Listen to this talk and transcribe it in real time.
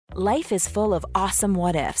Life is full of awesome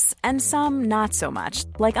what-ifs, and some not so much,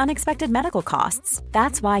 like unexpected medical costs.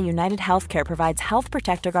 That's why United Healthcare provides Health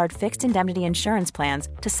Protector Guard fixed indemnity insurance plans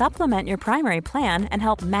to supplement your primary plan and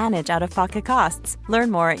help manage out-of-pocket costs.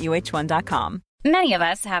 Learn more at UH1.com. Many of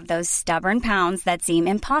us have those stubborn pounds that seem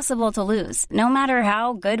impossible to lose, no matter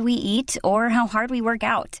how good we eat or how hard we work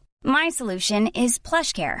out. My solution is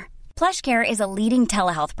PlushCare. PlushCare is a leading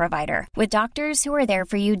telehealth provider with doctors who are there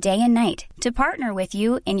for you day and night to partner with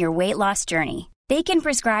you in your weight loss journey. They can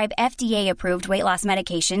prescribe FDA-approved weight loss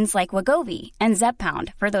medications like Wegovy and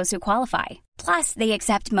Zepbound for those who qualify. Plus, they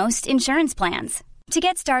accept most insurance plans. To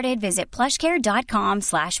get started, visit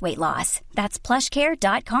plushcare.com/weightloss. That's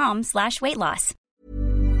plushcare.com/weightloss.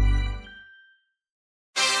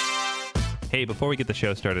 Hey, before we get the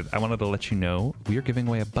show started, I wanted to let you know we are giving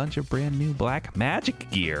away a bunch of brand new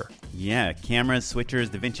Blackmagic gear. Yeah, cameras, switchers,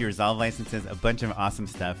 DaVinci Resolve licenses, a bunch of awesome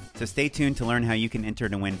stuff. So stay tuned to learn how you can enter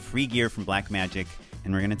to win free gear from Blackmagic,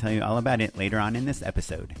 and we're going to tell you all about it later on in this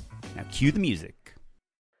episode. Now cue the music.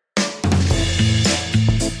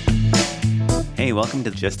 Hey, welcome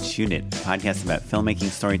to Just Shoot It, a podcast about filmmaking,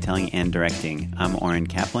 storytelling, and directing. I'm Oren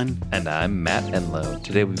Kaplan. And I'm Matt Enlow.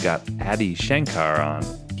 Today we've got Adi Shankar on.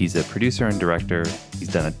 He's a producer and director. He's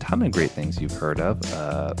done a ton of great things you've heard of.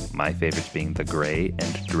 My favorites being The Grey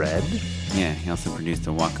and Dread. Yeah, he also produced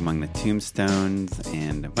A Walk Among the Tombstones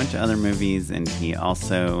and a bunch of other movies. And he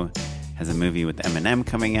also has a movie with Eminem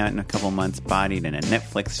coming out in a couple months, Bodied, and a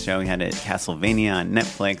Netflix show. He had a Castlevania on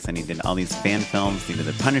Netflix, and he did all these fan films. He did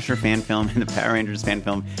the Punisher fan film and the Power Rangers fan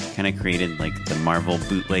film. Kind of created like the Marvel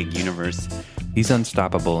bootleg universe. He's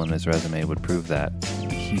unstoppable, and his resume would prove that.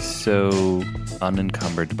 He's so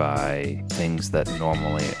unencumbered by things that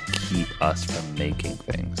normally keep us from making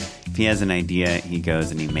things. If he has an idea, he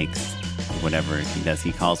goes and he makes whatever he does.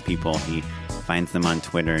 He calls people, he finds them on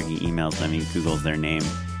Twitter, he emails them, he Googles their name.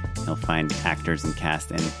 He'll find actors and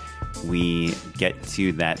cast, and we get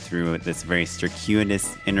to that through this very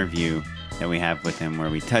circuitous interview that we have with him, where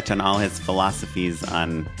we touch on all his philosophies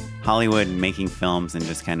on Hollywood and making films and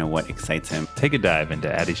just kind of what excites him. Take a dive into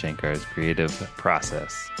Adi Shankar's creative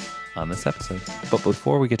process on this episode. But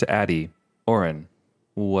before we get to Adi, Oren,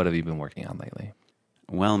 what have you been working on lately?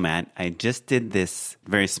 Well, Matt, I just did this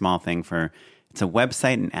very small thing for... It's a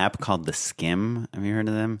website and app called The Skim. Have you heard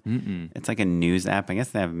of them? Mm-mm. It's like a news app. I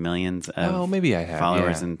guess they have millions of maybe I have,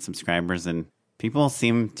 followers and subscribers, and people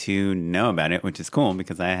seem to know about it, which is cool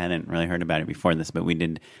because I hadn't really heard about it before this, but we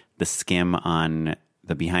did The Skim on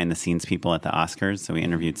the behind-the-scenes people at the Oscars. So we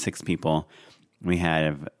interviewed 6 people. We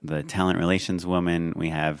have the talent relations woman.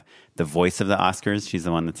 We have the voice of the Oscars. She's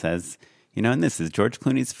the one that says, and this is George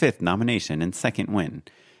Clooney's 5th nomination and 2nd win.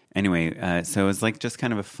 Anyway, so it was like just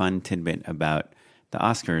kind of a fun tidbit about the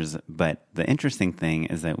Oscars. But the interesting thing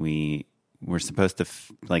is that we were supposed to,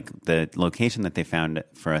 the location that they found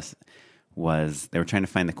for us was they were trying to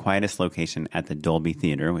find the quietest location at the Dolby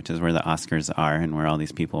Theater, which is where the Oscars are and where all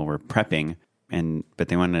these people were prepping. But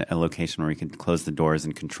they wanted a location where we could close the doors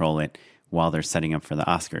and control it while they're setting up for the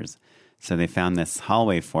Oscars. So they found this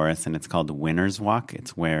hallway for us, and it's called the Winner's Walk.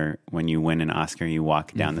 It's where when you win an Oscar, you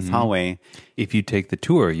walk down this hallway. If you take the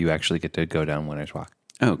tour, you actually get to go down Winner's Walk.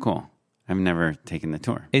 Oh, cool. I've never taken the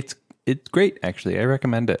tour. It's great, actually. I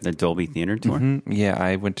recommend it. The Dolby Theater tour? Mm-hmm. Yeah,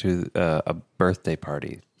 I went to a birthday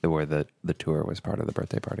party where the tour was part of the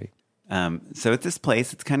birthday party. So it's this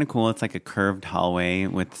place. It's kind of cool. It's like a curved hallway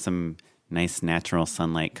with some nice natural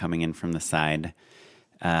sunlight coming in from the side.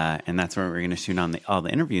 And that's where we're going to shoot on all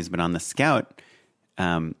the interviews. But on the Scout,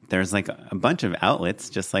 there's like a bunch of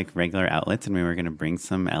outlets, just like regular outlets. And we were going to bring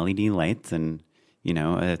some LED lights and,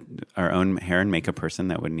 our own hair and makeup person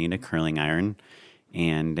that would need a curling iron.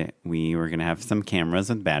 And we were going to have some cameras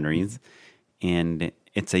with batteries. And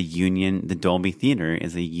it's the Dolby Theater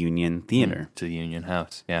is a union theater. It's a union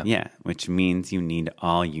house, yeah. Yeah, which means you need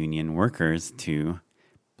all union workers to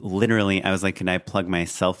literally, I was like, can I plug my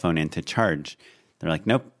cell phone in to charge? They're like,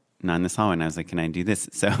 nope, not in this hallway. And I was like, can I do this?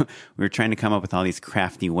 So we were trying to come up with all these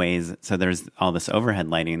crafty ways. So there's all this overhead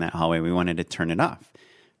lighting in that hallway. We wanted to turn it off.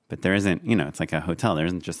 But there isn't, it's like a hotel. There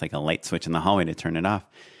isn't just like a light switch in the hallway to turn it off.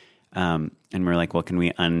 And we're like, well, can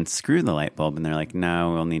we unscrew the light bulb? And they're like,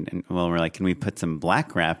 no, we're like, can we put some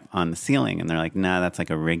black wrap on the ceiling? And they're like, no, that's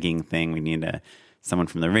like a rigging thing. We need someone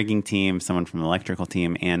from the rigging team, someone from the electrical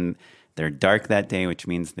team. And they're dark that day, which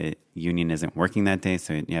means the union isn't working that day.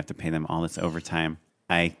 So you have to pay them all this overtime.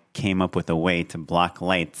 I came up with a way to block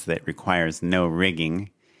lights that requires no rigging.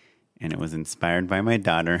 And it was inspired by my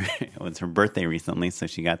daughter. It was her birthday recently, so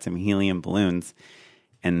she got some helium balloons.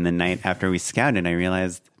 And the night after we scouted, I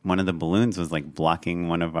realized one of the balloons was like blocking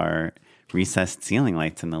one of our recessed ceiling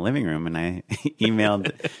lights in the living room. And I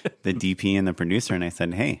emailed the DP and the producer and I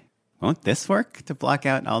said, hey, won't this work to block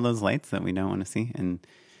out all those lights that we don't want to see? And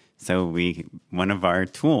so one of our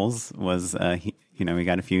tools was, we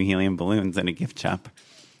got a few helium balloons at a gift shop.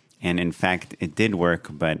 And in fact, it did work,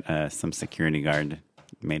 but some security guard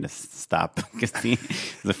made us stop because he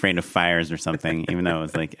was afraid of fires or something, even though it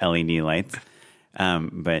was like LED lights.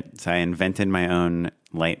 But so I invented my own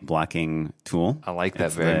light blocking tool. I like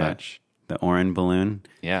that very much. The Oran balloon.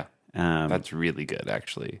 Yeah. That's really good,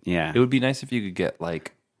 actually. Yeah. It would be nice if you could get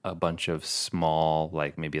like a bunch of small,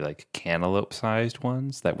 like maybe like cantaloupe sized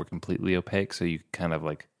ones that were completely opaque. So you could kind of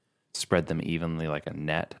like spread them evenly like a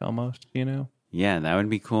net almost, Yeah, that would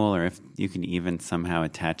be cool. Or if you could even somehow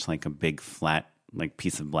attach like a big flat like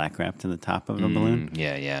piece of black wrap to the top of a balloon.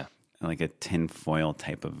 Yeah. Like a tin foil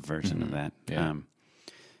type of version of that. Yeah.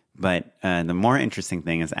 But the more interesting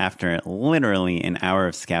thing is after literally an hour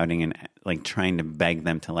of scouting and like trying to beg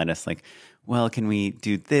them to let us like, well, can we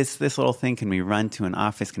do this little thing? Can we run to an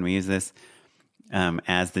office? Can we use this?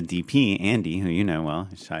 As the DP, Andy, who you know well,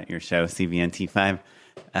 shot your show, CVN T5,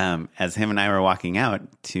 as him and I were walking out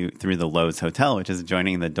through the Lowe's Hotel, which is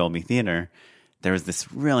adjoining the Dolby Theater, there was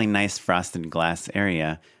this really nice frosted glass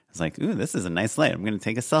area. I was like, ooh, this is a nice light. I'm going to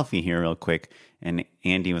take a selfie here real quick. And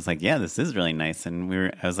Andy was like, yeah, this is really nice. And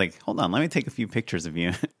I was like, hold on, let me take a few pictures of you.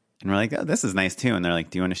 And we're like, oh, this is nice too. And they're like,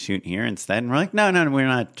 do you want to shoot here instead? And we're like, no, we're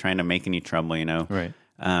not trying to make any trouble, Right.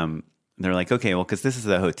 They're like, okay, well, because this is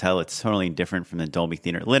a hotel, it's totally different from the Dolby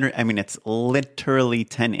Theater. It's literally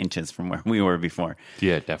 10 inches from where we were before.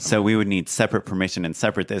 Yeah, definitely. So we would need separate permission and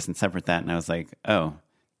separate this and separate that. And I was like, oh,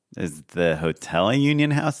 is the hotel a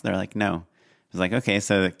union house? They're like, no. I was like, okay,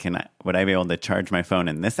 so would I be able to charge my phone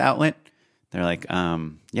in this outlet? They're like,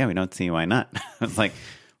 yeah, we don't see why not. I was like,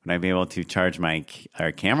 would I be able to charge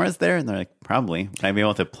our cameras there? And they're like, probably. Would I be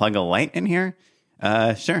able to plug a light in here?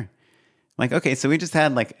 Sure. Like, okay, so we just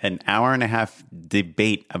had like an hour and a half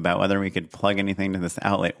debate about whether we could plug anything to this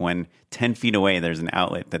outlet when 10 feet away there's an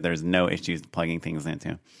outlet that there's no issues plugging things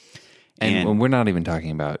into. And when we're not even talking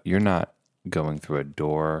about, you're not going through a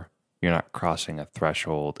door, you're not crossing a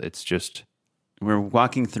threshold. It's just... We're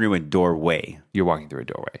walking through a doorway. You're walking through a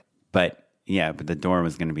doorway. But the door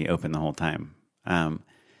was going to be open the whole time. And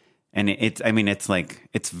it's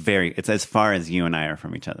as far as you and I are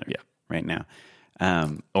from each other right now.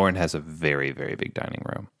 Oren has a very, very big dining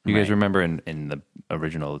room. You guys remember in the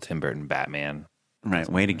original Tim Burton Batman? Right.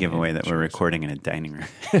 Way to give away that we're recording in a dining room.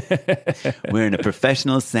 We're in a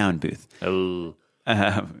professional sound booth. Oh.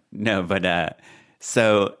 No, but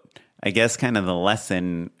so I guess kind of the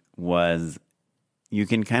lesson was you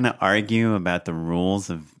can kind of argue about the rules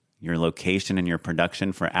of your location and your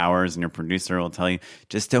production for hours, and your producer will tell you,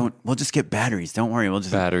 we'll just get batteries. Don't worry. We'll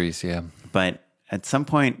just... Batteries, yeah. But at some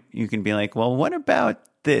point you can be like, well, what about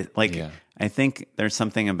this? Like, I think there's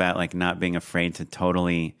something about like not being afraid to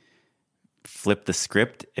totally flip the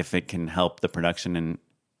script if it can help the production in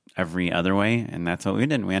every other way. And that's what we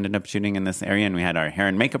did. We ended up shooting in this area, and we had our hair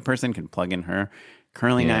and makeup person could plug in her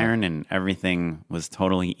curling iron, and everything was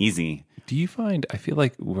totally easy. Do you find, I feel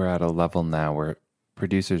like we're at a level now where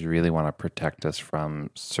producers really want to protect us from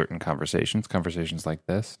certain conversations like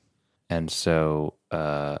this. And so,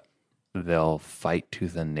 they'll fight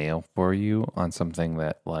tooth and nail for you on something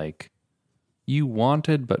that like you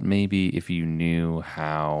wanted, but maybe if you knew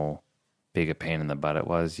how big a pain in the butt it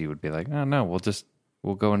was, you would be like, oh no,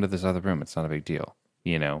 we'll go into this other room. It's not a big deal,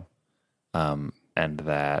 and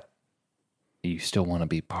that you still want to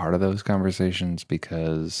be part of those conversations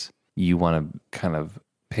because you want to kind of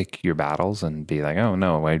pick your battles and be like, oh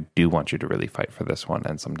no, I do want you to really fight for this one.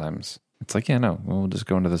 And sometimes it's like, yeah, no, we'll just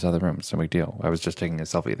go into this other room. It's no big deal. I was just taking a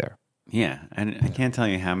selfie there. Yeah, and I can't tell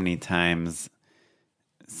you how many times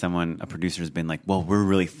a producer's been like, well, we're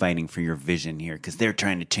really fighting for your vision here because they're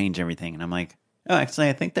trying to change everything. And I'm like, oh, actually,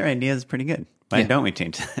 I think their idea is pretty good. Why don't we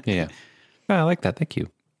change that? Yeah. Oh, I like that. Thank you.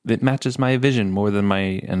 It matches my vision more than my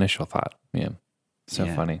initial thought. Yeah. So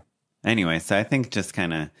funny. Anyway, so I think just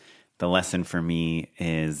kind of the lesson for me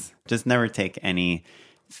is just never take any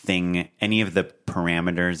of the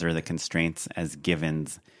parameters or the constraints as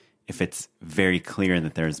givens if it's very clear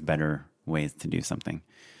that there's better ways to do something.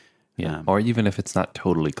 Yeah. Or even if it's not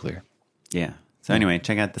totally clear. Yeah. So anyway,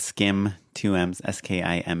 check out the Skim, 2 M's,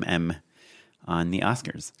 SKIMM on the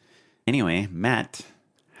Oscars. Anyway, Matt,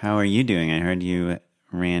 how are you doing? I heard you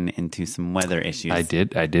ran into some weather issues. I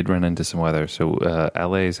did run into some weather. So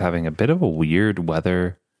LA is having a bit of a weird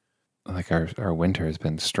weather. Like our winter has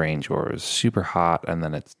been strange, where it was super hot and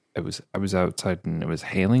then it's I was outside and it was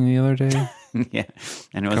hailing the other day. Yeah.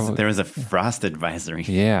 And there was a frost advisory.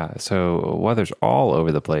 Yeah. So weather's all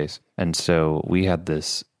over the place. And so I had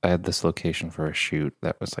this location for a shoot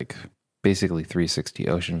that was like basically 360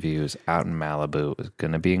 ocean views out in Malibu. It was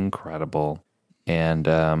going to be incredible. And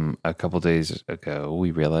a couple days ago,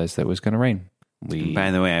 we realized that it was going to rain.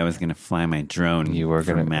 By the way, I was going to fly my drone.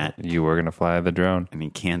 Matt. You were going to fly the drone, and he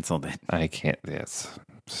canceled it. I can't. That's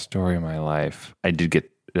story of my life. I did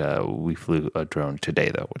get. We flew a drone today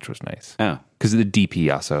though, which was nice. Oh, because the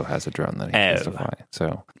DP also has a drone that he gets to fly.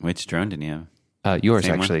 So, which drone did you have? Yours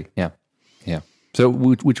Same actually. one? Yeah. So,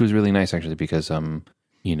 which was really nice actually, because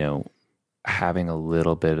having a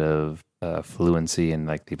little bit of fluency and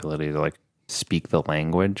like the ability to like speak the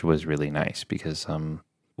language was really nice, because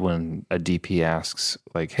when a DP asks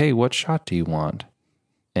like, hey, what shot do you want?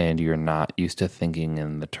 And you're not used to thinking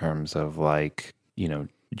in the terms of like,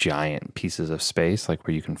 giant pieces of space, like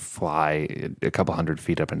where you can fly a couple 100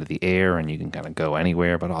 feet up into the air and you can kind of go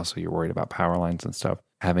anywhere, but also you're worried about power lines and stuff.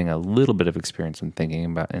 Having a little bit of experience in thinking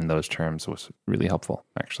about in those terms was really helpful,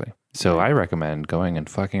 actually. So I recommend going and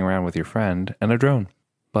fucking around with your friend and a drone.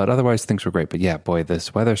 But otherwise, things were great. But yeah, boy,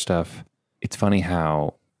 this weather stuff, it's funny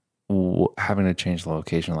how having to change the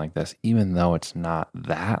location like this, even though it's not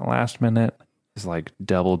that last minute, has like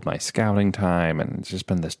doubled my scouting time, and it's just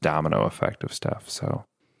been this domino effect of stuff. So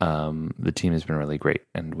the team has been really great,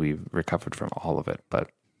 and we've recovered from all of it. But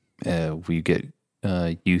we get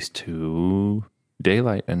used to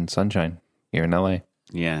daylight and sunshine here in LA.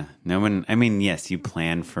 Yeah. No one, I mean, yes, you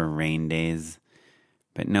plan for rain days,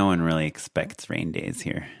 but no one really expects rain days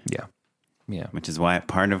here. Yeah. Yeah. Which is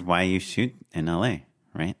part of why you shoot in LA,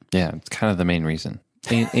 right? Yeah. It's kind of the main reason.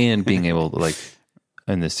 And being able to, like,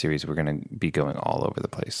 in this series, we're going to be going all over the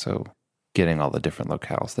place. So getting all the different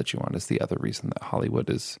locales that you want is the other reason that Hollywood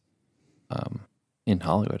is in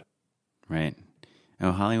Hollywood. Right.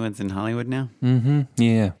 Oh, Hollywood's in Hollywood now? Mm-hmm.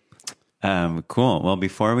 Yeah. Cool. Well,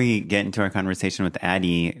 before we get into our conversation with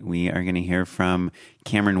Addie, we are going to hear from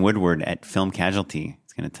Cameron Woodward at Film Casualty.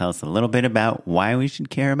 He's going to tell us a little bit about why we should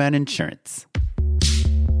care about insurance.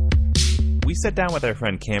 We sat down with our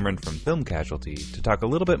friend Cameron from Film Casualty to talk a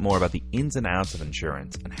little bit more about the ins and outs of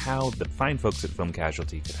insurance and how the fine folks at Film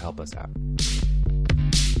Casualty could help us out.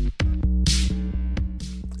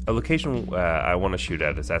 A location I want to shoot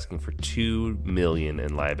at is asking for $2 million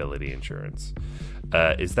in liability insurance.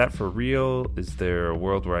 Is that for real? Is there a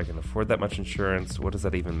world where I can afford that much insurance? What does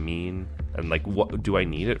that even mean? And like, what do I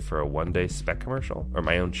need it for a one-day spec commercial or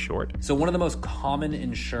my own short? So one of the most common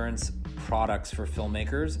insurance products for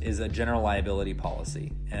filmmakers is a general liability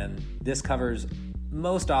policy. And this covers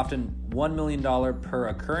most often $1 million per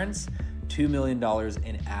occurrence, $2 million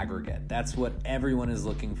in aggregate. That's what everyone is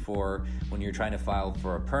looking for when you're trying to file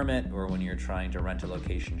for a permit or when you're trying to rent a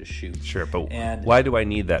location to shoot. Sure, but why do I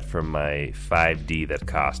need that for my 5D that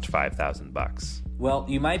cost $5,000? Well,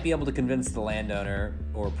 you might be able to convince the landowner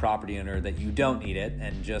or property owner that you don't need it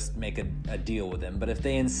and just make a deal with them. But if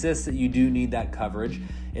they insist that you do need that coverage,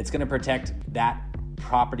 it's going to protect that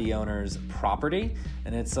property owner's property,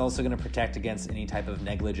 and it's also going to protect against any type of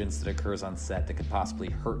negligence that occurs on set that could possibly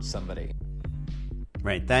hurt somebody.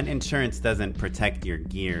 Right. That insurance doesn't protect your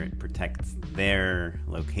gear. It protects their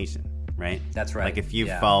location, right? That's right. Like if you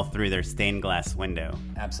fall through their stained glass window.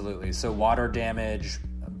 Absolutely. So water damage,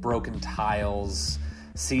 broken tiles,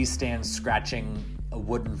 C-stands scratching a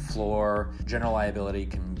wooden floor, general liability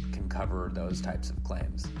can cover those types of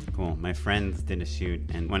claims. Cool. My friends did a shoot,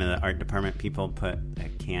 and one of the art department people put a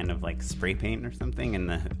can of like spray paint or something in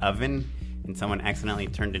the oven, and someone accidentally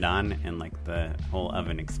turned it on, and like the whole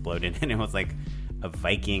oven exploded, and it was like a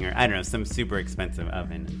Viking or I don't know, some super expensive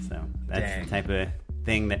oven. And so that's the type of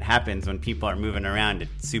thing that happens when people are moving around at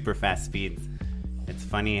super fast speeds. It's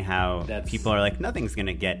funny how people are like, nothing's going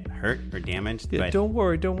to get hurt or damaged. Yeah, but don't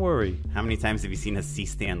worry. How many times have you seen a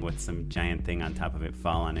C-stand with some giant thing on top of it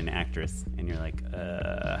fall on an actress? And you're like,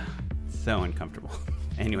 so uncomfortable.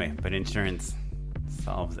 Anyway, but insurance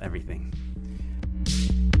solves everything.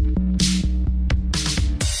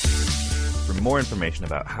 For more information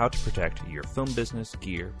about how to protect your film business,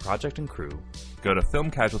 gear, project, and crew, go to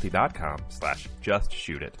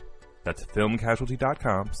filmcasualty.com/justshootIt. That's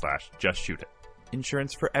filmcasualty.com/justshootIt.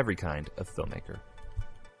 Insurance for every kind of filmmaker.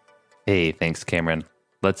 Hey, thanks, Cameron.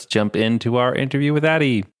 Let's jump into our interview with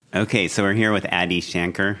Addie. Okay, so we're here with Addie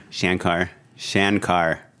Shankar.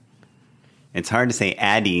 It's hard to say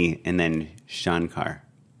Addie and then Shankar.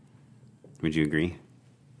 Would you agree?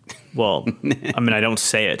 Well, I mean, I don't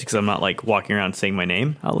say it because I'm not like walking around saying my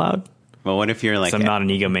name out loud. Well, what if you're like... So I'm not an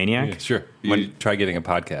egomaniac. Yeah, sure. You try getting a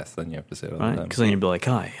podcast, then you have to say it all the Right? time. Because then you'd be like,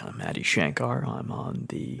 hi, I'm Adi Shankar. I'm on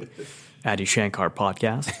the Adi Shankar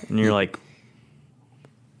podcast. And you're like,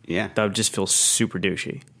 Yeah. that would just feel super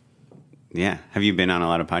douchey. Yeah. Have you been on a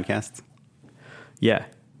lot of podcasts? Yeah.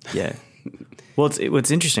 Yeah. Well,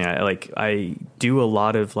 what's interesting, I do a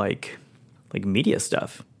lot of like media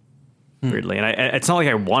stuff, weirdly. And it's not like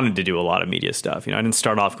I wanted to do a lot of media stuff. I didn't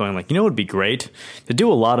start off going like, it would be great to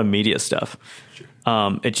do a lot of media stuff.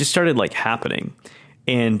 Sure. It just started like happening.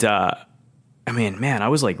 And, I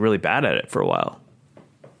was like really bad at it for a while.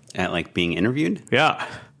 At like being interviewed? Yeah.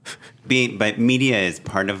 But media is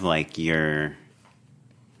part of like your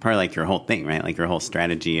whole thing, right? Like your whole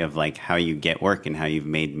strategy of like how you get work and how you've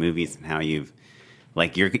made movies and how you've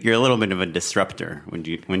like you're a little bit of a disruptor,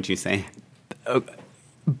 wouldn't you say?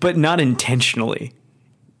 But not intentionally.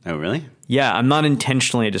 Oh, really? Yeah, I'm not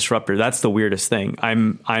intentionally a disruptor. That's the weirdest thing.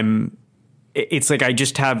 It's like I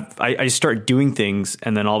just start doing things,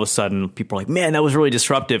 and then all of a sudden people are like, man, that was really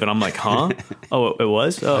disruptive. And I'm like, huh? Oh, it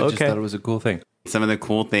was? Oh, I okay. just thought it was a cool thing. Some of the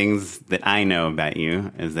cool things that I know about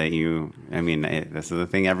you is that this is the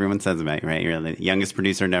thing everyone says about you, right? You're the youngest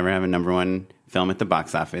producer to ever have a #1 film at the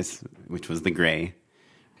box office, which was The Gray.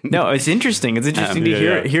 No, it's interesting. It's interesting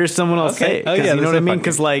to hear someone else say it. Oh, yeah, you know what I mean?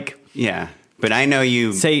 Because like, Yeah, but I know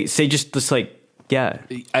you... say just like, yeah.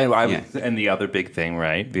 And the other big thing,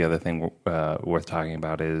 right? The other thing worth talking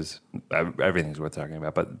about is everything's worth talking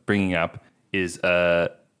about, but bringing up is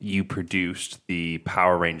you produced the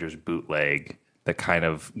Power Rangers bootleg that kind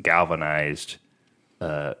of galvanized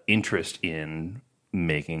interest in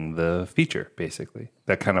making the feature, basically.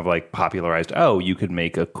 That kind of like popularized, you could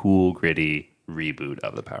make a cool, gritty reboot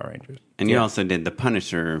of the Power Rangers. And you also did the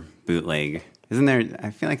Punisher bootleg. Isn't there... I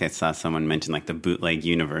feel like I saw someone mention like the bootleg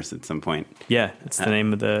universe at some point. Yeah, it's the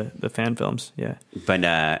name of the fan films, yeah.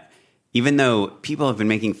 But even though people have been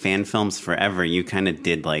making fan films forever, you kind of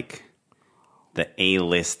did like the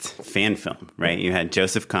A-list fan film, right? You had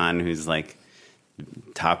Joseph Kahn, who's like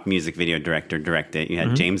top music video director, direct it. You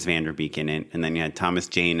had James Van Der Beek in it, and then you had Thomas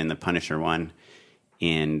Jane in the Punisher one.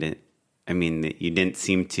 And I mean, you didn't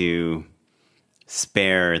seem to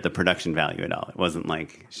spare the production value at all. It wasn't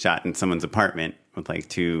like shot in someone's apartment with like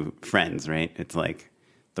two friends, right? It's like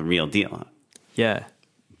the real deal. Yeah.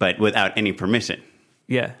 But without any permission.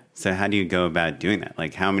 Yeah. So how do you go about doing that?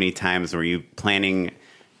 Like how many times were you planning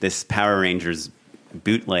this Power Rangers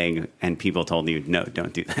bootleg and people told you, no,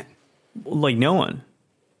 don't do that? Like no one.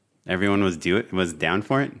 Everyone was down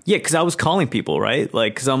for it? Yeah, because I was calling people, right?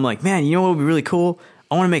 Like, because I'm like, man, you know what would be really cool?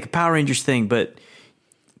 I want to make a Power Rangers thing, but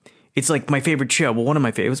it's like my favorite show. Well, one of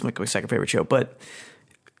my favorites, my second favorite show, but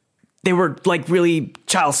they were like really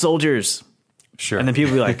child soldiers. Sure. And then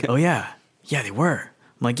people would be like, oh yeah, they were. I'm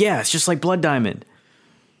like, yeah, it's just like Blood Diamond.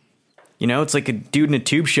 It's like a dude in a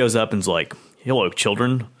tube shows up and's like, hello,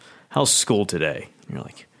 children. How's school today? And you're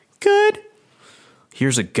like, good.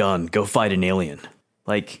 Here's a gun. Go fight an alien.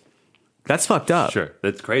 Like, that's fucked up. Sure.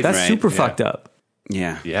 That's crazy. That's Right, super yeah. fucked up.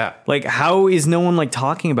 Yeah. Yeah. Like, how is no one like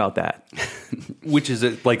talking about that? Which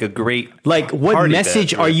is like a great Like, what party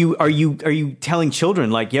message bit, are right? you telling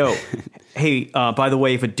children? Like, yo, hey, by the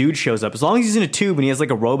way, if a dude shows up, as long as he's in a tube and he has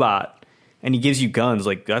like a robot and he gives you guns,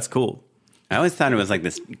 like that's cool. I always thought it was like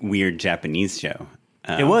this weird Japanese show.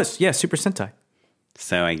 It was, yeah, Super Sentai.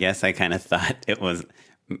 So I guess I kind of thought it was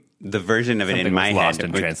the version of it Something in my was lost head.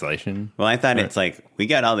 in translation. Well, I thought it's like, we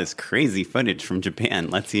got all this crazy footage from Japan.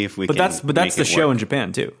 Let's see if we But can that's make the it show work. in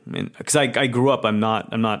Japan too. I mean, because I grew up. I'm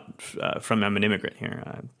not from. I'm an immigrant here.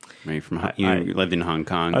 Right, you lived in Hong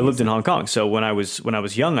Kong. I lived in Hong Kong. So when I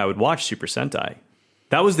was young, I would watch Super Sentai.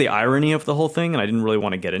 That was the irony of the whole thing, and I didn't really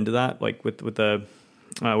want to get into that. Like with the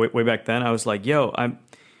way back then, I was like, yo, I'm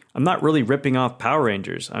not really ripping off Power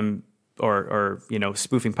Rangers. Or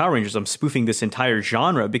spoofing Power Rangers. I'm spoofing this entire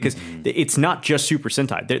genre because it's not just Super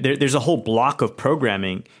Sentai. There's a whole block of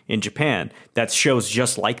programming in Japan that shows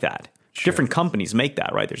just like that. Sure. Different companies make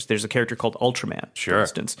that, right? There's a character called Ultraman, for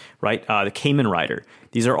instance, right? The Kamen Rider.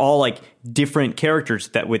 These are all like different characters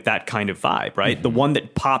that with that kind of vibe, right? The one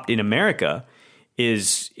that popped in America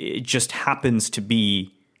it just happens to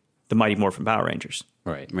be the Mighty Morphin Power Rangers,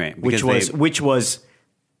 Right. which was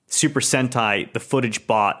Super Sentai, the footage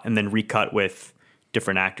bought and then recut with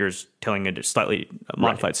different actors telling a slightly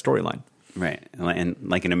modified storyline. Right. And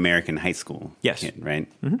like an American high school kid,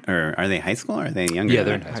 right? Or are they high school or are they younger? Yeah, than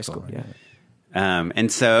they're in that? high school. Yeah.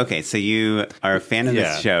 And so you are a fan of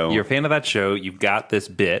this show. You're a fan of that show. You've got this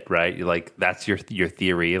bit, right? You're like, that's your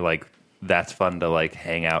theory. Like, that's fun to like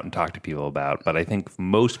hang out and talk to people about. But I think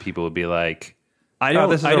most people would be like, I don't.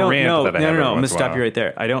 this is I a don't rant know. that I No, have no, every I'm gonna once in a stop while. you right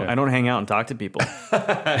there. I don't hang out and talk to people.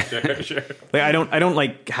 Sure. Like I don't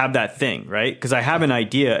like have that thing, right? Because I have an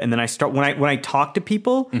idea, and then I start when I talk to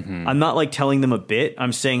people, I'm not like telling them a bit.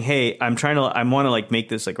 I'm saying, hey, I want to like make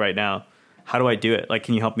this like right now. How do I do it? Like,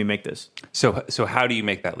 can you help me make this? So how do you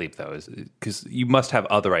make that leap though? Because you must have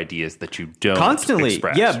other ideas that you don't Constantly,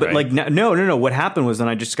 express, yeah. But right? like, no. What happened was then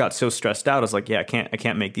I just got so stressed out. I was like, yeah, I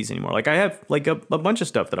can't make these anymore. Like I have like a bunch of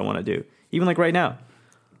stuff that I want to do, even like right now.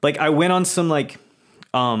 Like I went on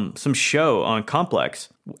some show on Complex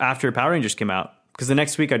after Power Rangers came out, because the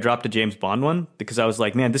next week I dropped a James Bond one because I was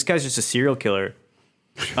like, man, this guy's just a serial killer.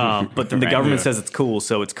 But then the government says it's cool,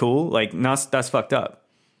 so it's cool. Like, no, that's fucked up.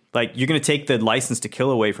 Like, you're gonna take the license to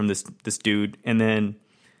kill away from this dude, and then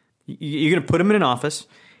you're gonna put him in an office,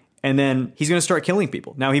 and then he's gonna start killing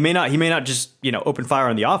people. Now he may not just open fire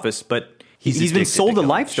on the office, but he's been addicted sold to a killing,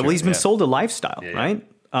 lifestyle. sure, He's been yeah. sold a lifestyle, right?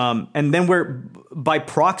 And then by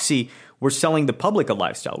proxy, we're selling the public a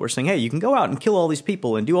lifestyle. We're saying, hey, you can go out and kill all these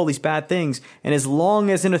people and do all these bad things, and as long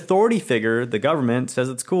as an authority figure, the government, says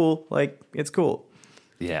it's cool, like, it's cool.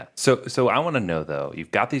 Yeah. So I want to know though.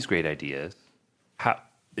 You've got these great ideas.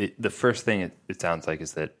 The first thing it sounds like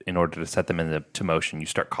is that in order to set them into motion, you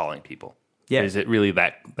start calling people. Yeah. Is it really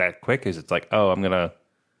that quick? Is it like, oh, I'm gonna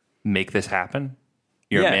make this happen?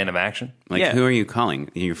 You're Yeah. a man of action. Like, Yeah. who are you calling?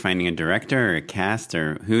 You're finding a director or a cast,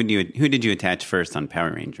 or who did you attach first on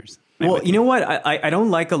Power Rangers? Well, you know what? I don't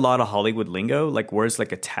like a lot of Hollywood lingo, like words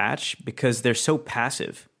like attach, because they're so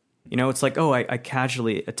passive. It's like, oh, I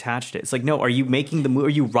casually attached it. It's like, no, are you making the move? Are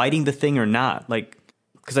you writing the thing or not? Like,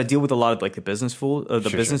 because I deal with a lot of like the business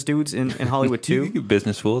business dudes in Hollywood too.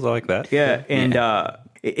 Business fools, I like that. Yeah, and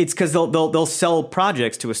it's because they'll sell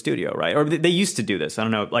projects to a studio, right? Or they used to do this. I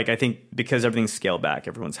don't know. Like, I think because everything's scaled back,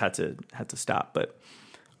 everyone's had to stop. But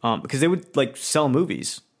because they would like sell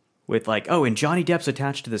movies with like, oh, and Johnny Depp's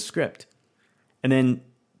attached to the script, and then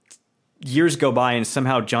years go by and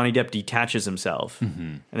somehow Johnny Depp detaches himself,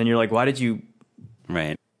 and then you're like, why did you?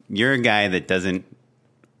 Right. You're a guy that doesn't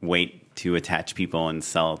wait to attach people and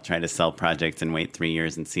try to sell projects and wait 3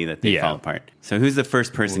 years and see that they fall apart. So who's the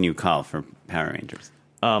first person you call for Power Rangers?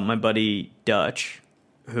 My buddy Dutch,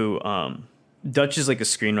 who Dutch is like a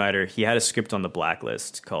screenwriter. He had a script on the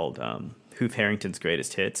Blacklist called Hoof Harrington's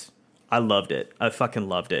Greatest Hits. I loved it. I fucking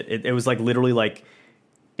loved it. It was like literally like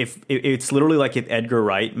if Edgar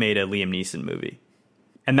Wright made a Liam Neeson movie.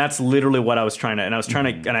 And that's literally what I was trying to, and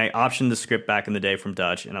I optioned the script back in the day from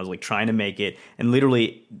Dutch, and I was like trying to make it, and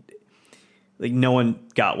literally like no one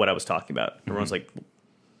got what I was talking about. Everyone's like,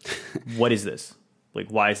 what is this? Like,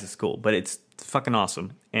 why is this cool? But it's fucking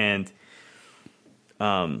awesome. And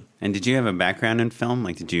did you have a background in film?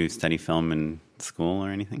 Like, did you study film in school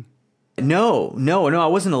or anything? No, I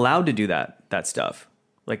wasn't allowed to do that stuff,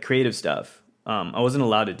 like creative stuff. I wasn't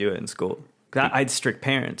allowed to do it in school. I had strict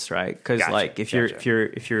parents, right? Because like if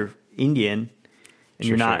you're Indian and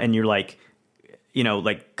you're not, and you're like,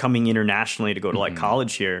 like coming internationally to go to like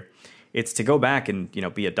college here, it's to go back and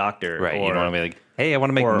be a doctor, Right. Or, you don't want to be like, hey, I want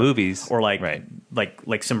to make movies, or like right.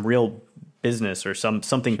 like some real business or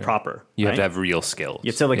something proper. You have right? to have real skills. You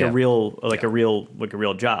have to have like a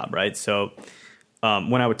real job, right? So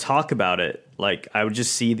when I would talk about it, like I would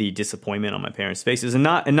just see the disappointment on my parents' faces, and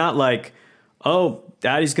not like, oh,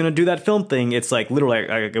 daddy's gonna do that film thing. It's like literally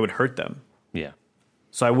it would hurt them. Yeah.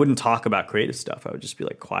 So I wouldn't talk about creative stuff. I would just be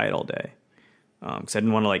like quiet all day because I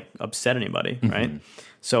didn't want to like upset anybody, right?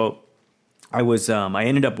 So I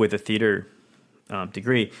ended up with a theater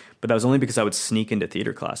degree, but that was only because I would sneak into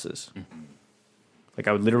theater classes. Like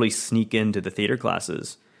I would literally sneak into the theater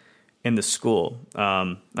classes in the school.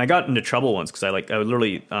 I got into trouble once because I would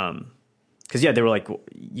literally because they were like,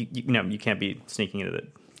 you can't be sneaking into the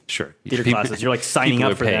theater classes. You're like signing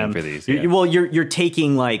up for them. For these, you're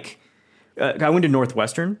taking like. I went to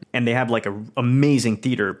Northwestern, and they have like a amazing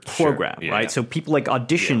theater program, right? So people like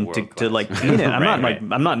audition to like be in it.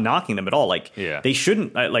 I'm not knocking them at all. Like they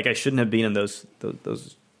shouldn't. I shouldn't have been in those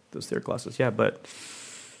theater classes. Yeah, but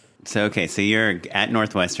so you're at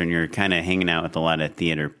Northwestern. You're kind of hanging out with a lot of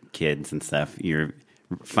theater kids and stuff. You're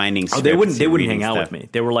finding. They wouldn't hang out with me.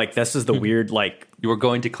 They were like, this is the weird like you were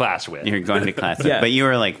going to class with. You're going to class, but you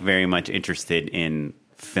were like very much interested in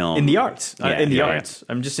film, in the arts, arts.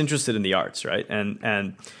 I'm just interested in the arts, right? And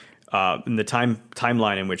in the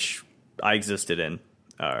timeline in which I existed in,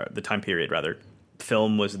 the time period rather,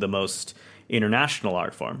 film was the most international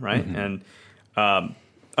art form, right? And I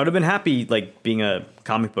would have been happy like being a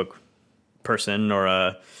comic book person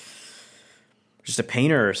or just a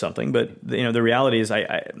painter or something, but the reality is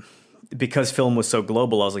because film was so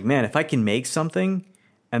global, I was like, man, if I can make something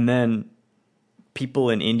and then people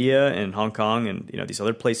in India and Hong Kong and these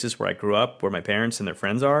other places where I grew up, where my parents and their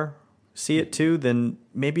friends are, see it too, then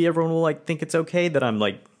maybe everyone will like think it's okay that I'm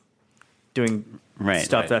like doing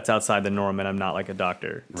stuff that's outside the norm and I'm not like a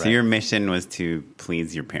doctor. So your mission was to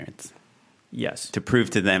please your parents. Yes. To prove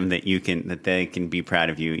to them that they can be proud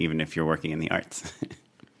of you even if you're working in the arts.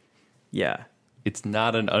 Yeah. It's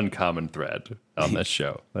not an uncommon thread on this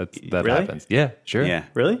show. That Really? happens. Yeah, sure. Yeah.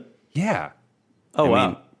 Really? Yeah. Oh, wow.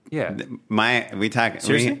 mean, Yeah.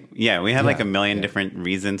 Seriously? We have like a million different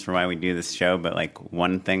reasons for why we do this show, but like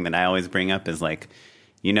one thing that I always bring up is like,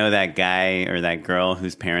 that guy or that girl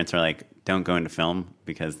whose parents are like, don't go into film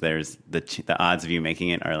because there's the odds of you making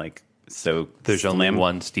it are like so There's slim. only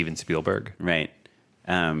one Steven Spielberg. Right.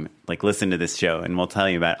 Like listen to this show and we'll tell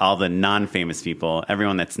you about all the non-famous people,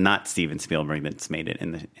 everyone that's not Steven Spielberg that's made it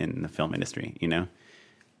in the film industry,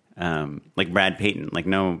 like Brad Payton. Like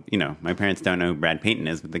my parents don't know who Brad Payton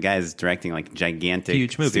is, but the guy is directing like gigantic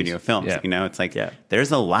Huge movies. studio films. Yeah. It's like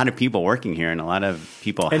there's a lot of people working here and a lot of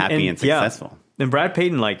people happy and successful. Yeah. And Brad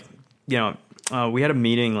Payton, like, we had a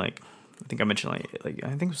meeting, like, I think I mentioned, like I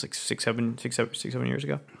think it was like 6-7 years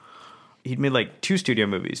ago. He'd made like 2 studio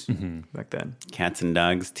movies back then. Cats and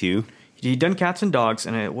Dogs 2. He'd done Cats and Dogs,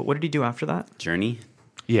 and what did he do after that? Journey.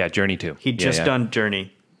 Yeah, Journey 2. He'd just done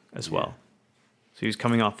Journey as well. So he was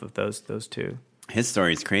coming off of those 2. His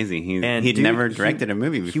story's crazy. And He'd dude, never directed a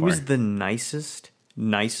movie before. He was the nicest,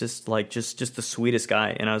 like just the sweetest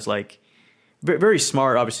guy. And I was like, very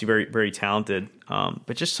smart, obviously very, very talented,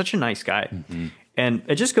 but just such a nice guy. Mm-hmm. And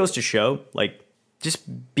it just goes to show, like,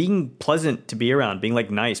 just being pleasant to be around, being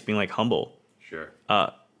like nice, being like humble. Sure.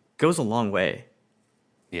 Goes a long way.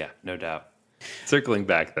 Yeah, no doubt. Circling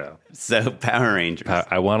back though. So Power Rangers.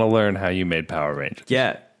 I want to learn how you made Power Rangers.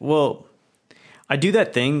 Yeah. Well, I do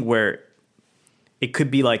that thing where it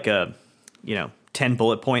could be like a, 10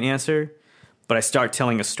 bullet point answer, but I start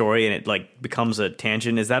telling a story and it like becomes a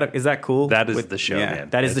tangent. Is that cool? That is the show, yeah. man.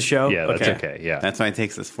 That is the show? Yeah, that's okay. Yeah. That's why it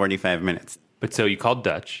takes us 45 minutes. But so you called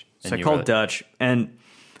Dutch. So I called Dutch, and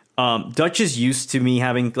Dutch is used to me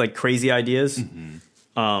having like crazy ideas.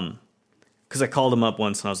 Because I called him up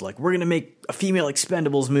once and I was like, "We're gonna make a female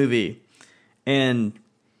Expendables movie," and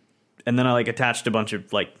then I like attached a bunch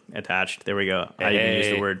of attached. There we go. I didn't use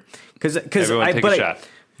the word because Everyone take a shot.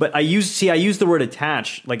 But I use the word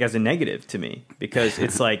attach like as a negative to me because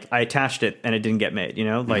it's like I attached it and it didn't get made.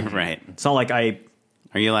 Like Right. It's not like I.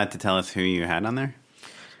 Are you allowed to tell us who you had on there?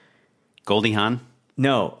 Goldie Hawn?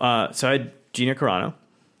 No. So I had Gina Carano.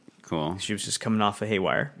 Cool. She was just coming off of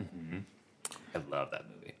Haywire. I love that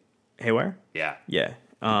movie. Haywire? Yeah. Yeah.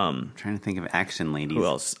 I'm trying to think of action ladies. Who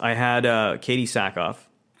else? I had Katie Sackhoff,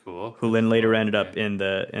 Cool. who then later ended up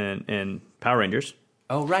in Power Rangers,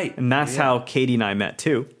 Oh, right. and that's how Katie and I met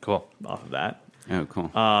too. Cool. Off of that, Oh, cool.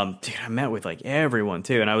 dude, I met with like everyone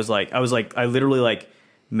too, and I literally like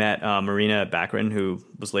met Marina Baccarin, who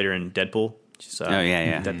was later in Deadpool. She's,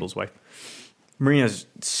 yeah. Deadpool's wife. Marina's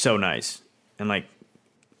so nice, and like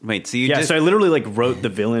Wait, so you so I literally like wrote the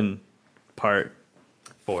villain part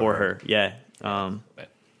for her. Yeah.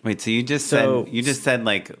 Wait, so you just said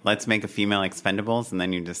like let's make a female Expendables, and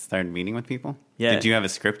then you just started meeting with people? Yeah. Did you have a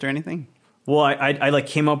script or anything? Well, I like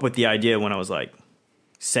came up with the idea when I was like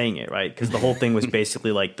saying it, right? Because the whole thing was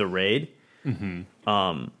basically like the raid,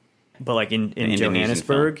 but like in Indonesian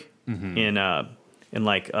Johannesburg, in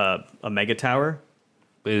like a mega tower,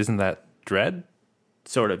 But isn't that Dread?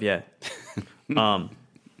 sort of, yeah.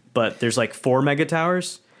 But there's like 4 mega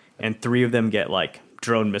towers, and 3 of them get like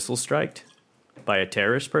drone missile striked by a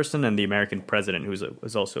terrorist person, and the American president, who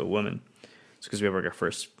was also a woman. It's because we have like our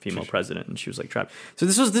first female president, and she was like trapped. So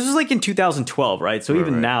this was like in 2012, right? So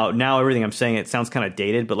even now everything I'm saying, it sounds kind of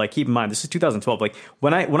dated, but like keep in mind this is 2012. Like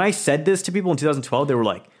when I said this to people in 2012, they were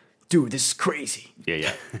like, "Dude, this is crazy.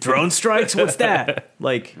 Yeah. Drone strikes? What's that?"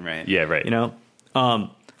 Like, Right. Yeah, right.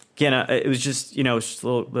 Again, it was just just a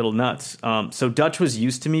little nuts. So Dutch was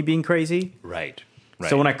used to me being crazy. Right.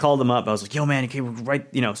 So when I called him up, I was like, "Yo, man, okay, right."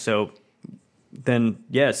 So then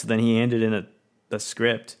he handed in a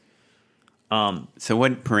script. So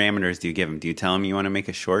what parameters do you give him? Do you tell him you want to make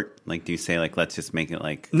a short? Like, do you say like let's just make it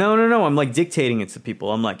like? No. I'm like dictating it to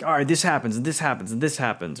people. I'm like, "All right, this happens and this happens and this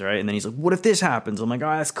happens, right?" And then he's like, "What if this happens?" I'm like,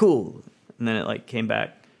 "Oh, that's cool." And then it like came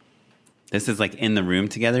back. This is like in the room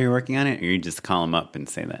together you're working on it, or you just call them up and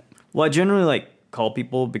say that? Well, I generally like call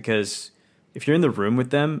people because if you're in the room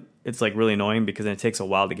with them, it's like really annoying because then it takes a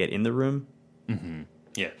while to get in the room.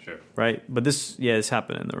 Yeah, sure. Right? But this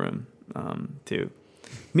happened in the room too.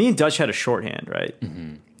 Me and Dutch had a shorthand, right?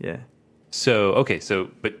 Yeah. So,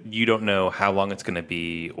 but you don't know how long it's going to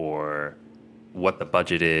be or what the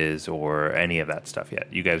budget is or any of that stuff yet.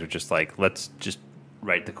 You guys are just like, let's just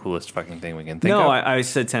write the coolest fucking thing we can think of. No, I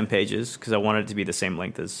said 10 pages because I wanted it to be the same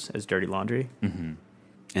length as Dirty Laundry.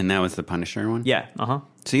 And that was the Punisher one? Yeah,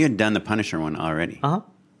 So you had done the Punisher one already? Uh-huh.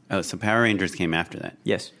 Oh, so Power Rangers came after that.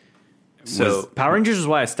 Yes. So Power Rangers is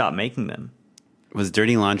why I stopped making them. Was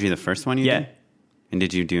Dirty Laundry the first one you Yeah. did? And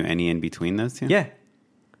did you do any in between those two? Yeah.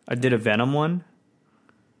 I did a Venom one.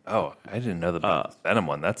 Oh, I didn't know the Venom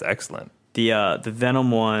one. That's excellent. The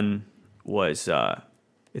Venom one was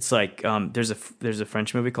it's like there's a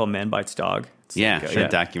French movie called Man Bites Dog. It's Yeah, like, sure,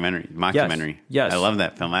 documentary, mockumentary. Yes. I love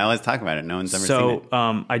that film. I always talk about it. No one's ever seen it.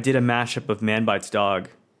 So I did a mashup of Man Bites Dog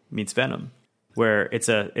meets Venom, where it's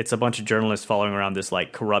a bunch of journalists following around this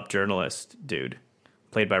like corrupt journalist dude,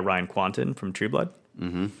 played by Ryan Quanten from True Blood.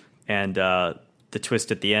 Mm-hmm. And the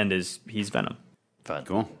twist at the end is he's Venom. Fun.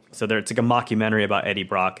 Cool. So it's like a mockumentary about Eddie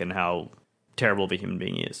Brock and how terrible of a human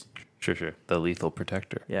being he is. Sure. The Lethal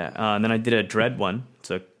Protector. Yeah, and then I did a Dread one.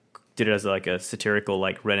 So did it as like a satirical,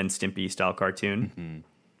 like Ren and Stimpy style cartoon,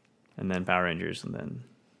 and then Power Rangers, and then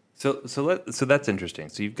So that's interesting.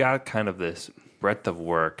 So you've got kind of this breadth of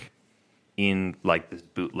work in like this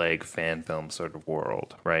bootleg fan film sort of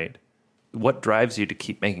world, right? What drives you to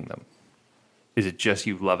keep making them? Is it just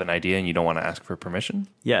you love an idea and you don't want to ask for permission?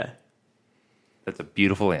 yeah, That's a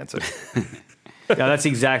beautiful answer. that's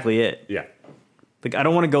exactly it. Yeah. Like I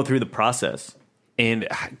don't want to go through the process. And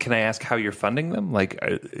can I ask how you're funding them? Like,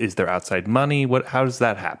 is there outside money? How does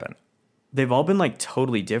that happen? They've all been like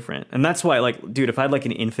totally different, and that's why, like, dude, if I had like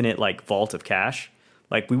an infinite like vault of cash,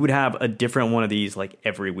 like we would have a different one of these like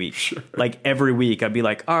every week. Sure. Like every week, I'd be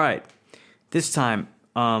like, all right, this time,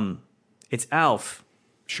 it's Alf.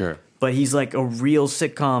 Sure. But he's like a real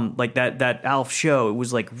sitcom, like that Alf show. It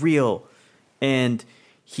was like real, and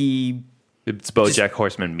he. It's BoJack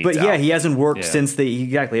Horseman meets But yeah, Alf. he hasn't worked Yeah. since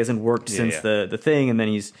he hasn't worked since the thing, and then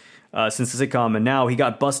he's since the sitcom, and now he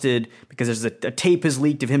got busted because there's a tape has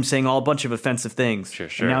leaked of him saying all a bunch of offensive things. Sure.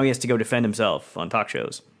 And now he has to go defend himself on talk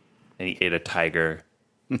shows. And he ate a tiger.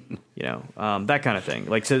 You know, that kind of thing.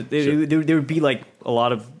 Like so, there would be like a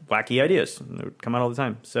lot of wacky ideas. And they would come out all the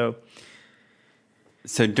time. So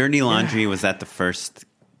Dirty Laundry, was that the first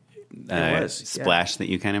was, splash that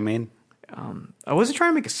you kind of made? I wasn't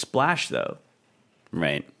trying to make a splash though.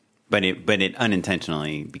 Right. But it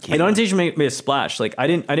unintentionally became. It unintentionally made a splash. Like I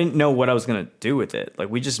didn't know what I was gonna do with it. Like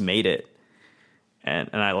we just made it, and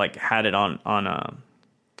I like had it on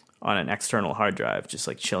an external hard drive, just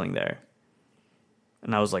like chilling there.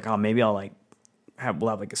 And I was like, oh, maybe I'll like we'll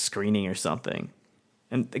have like a screening or something.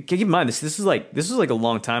 And keep in mind, this was like a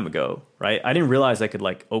long time ago, right? I didn't realize I could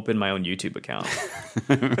like open my own YouTube account.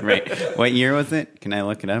 Right. What year was it? Can I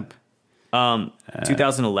look it up?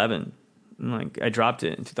 2011. And, like I dropped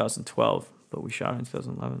it in 2012, but we shot it in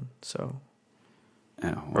 2011. So,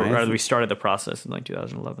 or rather, we started the process in like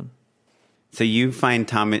 2011. So you find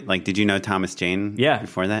Thomas? Like, did you know Thomas Jane? Yeah.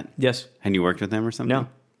 Before that? Yes. Had you worked with him or something? No.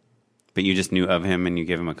 But you just knew of him and you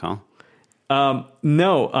gave him a call?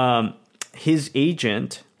 No. His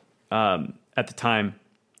agent at the time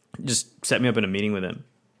just set me up in a meeting with him.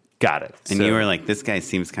 Got it. And you were like, this guy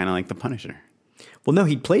seems kind of like the Punisher. Well, no,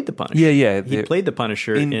 he played the Punisher. Yeah. He played the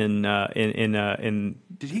Punisher in.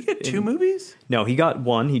 Did he get two movies? No, he got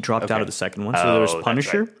one. He dropped out of the second one. So there was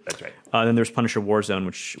Punisher. That's right. Then there was Punisher Warzone,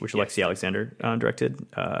 which Alexi Alexander directed,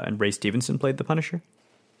 and Ray Stevenson played the Punisher.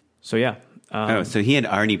 So yeah. So he had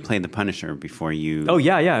already played the Punisher before you. Oh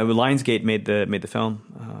yeah. Lionsgate made the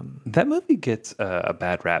film. That movie gets a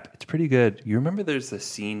bad rap. It's pretty good. You remember there's the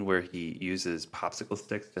scene where he uses popsicle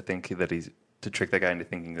sticks to trick that guy into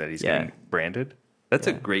thinking that he's getting branded? That's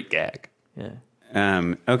a great gag.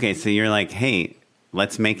 Yeah. Okay, so you're like, hey,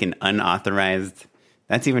 let's make an unauthorized.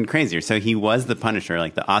 That's even crazier. So he was the Punisher,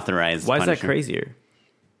 like the authorized. Why Punisher. is that crazier?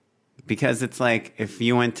 Because it's like if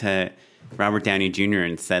you went to Robert Downey Jr.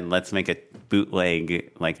 and said, let's make a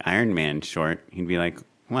bootleg like Iron Man short, he'd be like,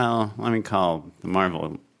 well, let me call the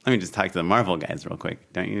Marvel. Let me just talk to the Marvel guys real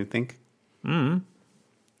quick. Don't you think? I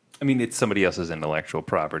mean, it's somebody else's intellectual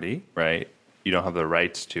property, right? You don't have the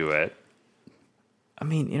rights to it. I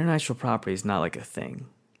mean, intellectual property is not like a thing.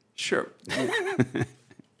 Sure.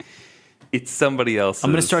 It's somebody else's. I'm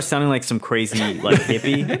going to start sounding like some crazy like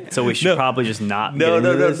hippie, so we should probably just not get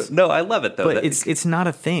into this. No, I love it, though. But it's not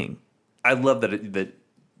a thing. I love that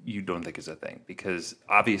you don't think it's a thing, because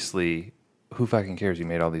obviously, who fucking cares? You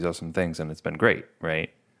made all these awesome things, and it's been great,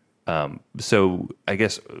 right? So I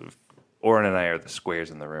guess Oren and I are the squares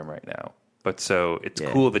in the room right now. But so it's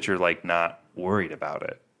cool that you're like not worried about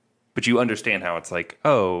it. But you understand how it's like,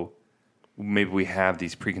 oh, maybe we have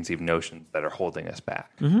these preconceived notions that are holding us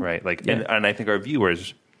back, right? Like, and I think our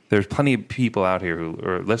viewers there's plenty of people out here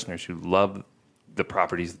or listeners who love the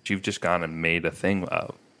properties that you've just gone and made a thing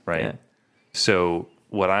of, right? Yeah. So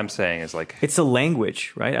what I'm saying is like, It's a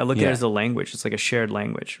language, right? I look at Yeah. it as a language. It's like a shared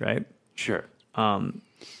language, right? sure,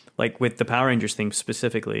 Like with the Power Rangers thing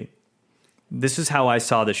specifically, this is how I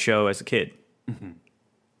saw the show as a kid.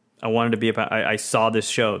 I wanted to be I saw this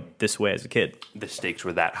show this way as a kid. the stakes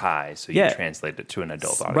were that high, so Yeah. you translate it to an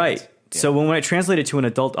adult audience. Right. Yeah. So when I translated to an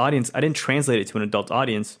adult audience, I didn't translate it to an adult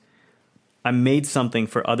audience. I made something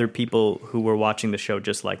for other people who were watching the show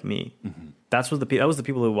just like me. That was the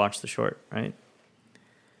people who watched the short, right?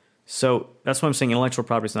 So that's why I'm saying intellectual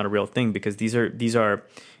property is not a real thing, because these are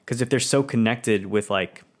because if they're so connected with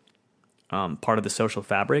like part of the social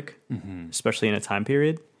fabric, especially in a time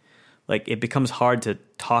period, like it becomes hard to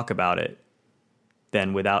talk about it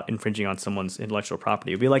then without infringing on someone's intellectual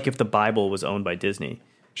property. It'd be like if the Bible was owned by Disney,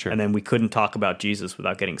 Sure. and then we couldn't talk about Jesus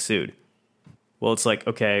without getting sued. Well, it's like,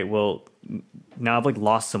 okay, well, now I've like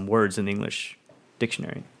lost some words in the English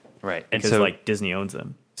dictionary Right. And because so like Disney owns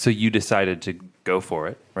them. so you decided to go for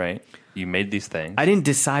it, right? You made these things. I didn't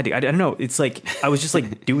decide. I don't know. It's like I was just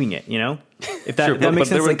like doing it, you know. If that, Sure, if that makes sense.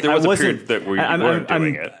 there was, Like, there was I a wasn't, period where you I'm- weren't I'm-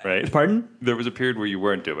 doing it, right? Pardon? There was a period where you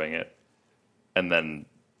weren't doing it, and then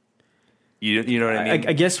you know what I mean.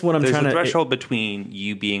 I guess what I'm There's trying a to threshold between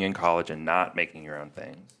you being in college and not making your own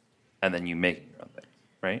things, and then you making your own things,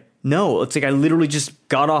 right? No, it's like I literally just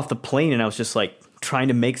got off the plane and I was just like trying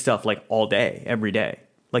to make stuff like all day, every day.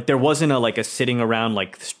 Like there wasn't a sitting around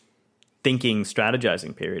like thinking,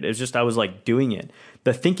 strategizing period. It was just I was like doing it.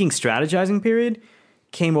 The thinking, strategizing period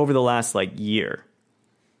came over the last like year.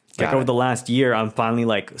 Like Got over it. the last year, I'm finally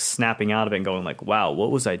like snapping out of it and going like, wow,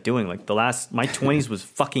 what was I doing? Like my 20s was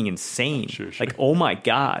fucking insane. Sure. Like, oh my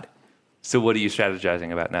God. So what are you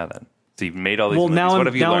strategizing about now then? So you've made all these Well, movies. now What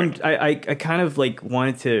have you learned? I kind of like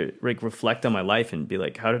wanted to like reflect on my life and be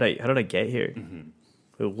like, how did I get here?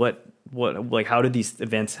 What like how did these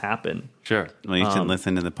events happen? Sure. Well, you should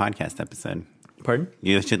listen to the podcast episode. Pardon?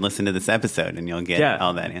 You should listen to this episode, and you'll get Yeah.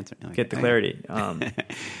 all that answer. You're like, Get the "Oh, yeah." clarity.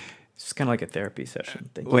 It's kind of like a therapy session.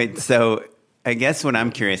 Thank you. Wait, so I guess what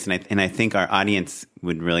I'm curious, and I think our audience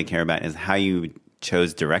would really care about, is how you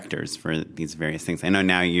chose directors for these various things. I know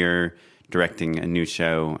now you're directing a new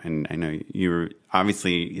show, and I know you're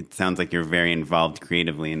obviously, it sounds like you're very involved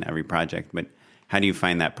creatively in every project, but how do you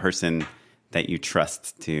find that person that you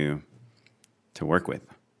trust to work with?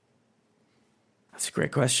 That's a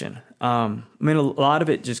great question. I mean, a lot of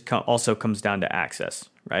it just also comes down to access,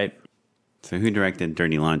 right? So who directed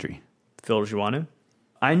Dirty Laundry? Phil Joannou.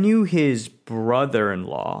 I knew his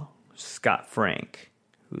brother-in-law, Scott Frank,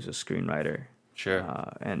 who's a screenwriter. Sure.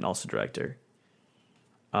 And also director.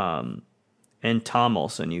 And Tom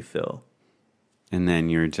also knew Phil. And then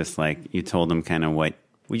you're just like, you told him kind of what,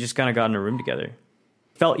 We just kind of got in a room together.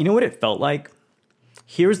 You know what it felt like?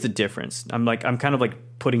 Here's the difference. I'm kind of like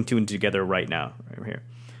putting two and two together right now, right here.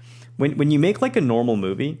 When you make like a normal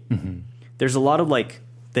movie, there's a lot of like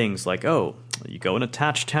things like, oh, you go and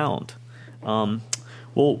attach talent.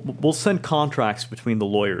 We'll send contracts between the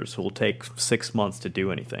lawyers who will take 6 months to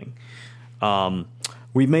do anything.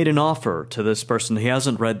 We made an offer to this person. He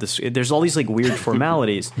hasn't read this. There's all these like weird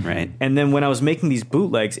formalities. Right. And then when I was making these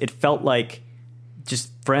bootlegs, it felt like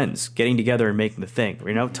just friends getting together and making the thing.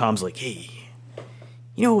 You know, Tom's like, hey,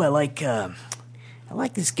 you know, I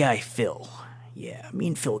like this guy, Phil. Yeah, me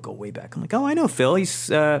and Phil go way back. I'm like, oh, I know Phil. He's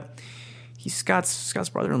Scott's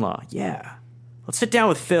brother-in-law. Yeah. Let's sit down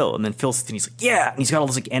with Phil. And then Phil sits and he's like, yeah. And he's got all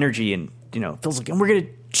this like energy, and you know, Phil's like, and we're gonna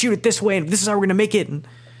shoot it this way, and this is how we're gonna make it. And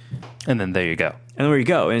And then there you go. there you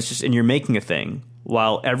go. And it's just, and you're making a thing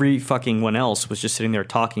while every fucking one else was just sitting there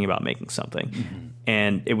talking about making something.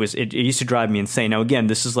 And it used to drive me insane. Now, again,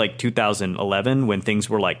 this is like 2011 when things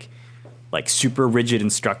were like super rigid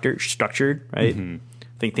and structured, right? I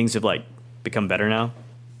think things have like become better now.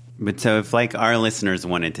 but so if like our listeners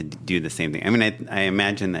wanted to do the same thing, I mean, I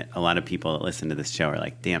imagine that a lot of people that listen to this show are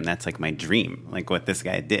like, damn, that's like my dream. Like what this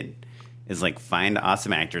guy did is like find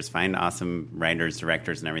awesome actors, find awesome writers,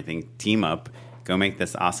 directors and everything, team up, go make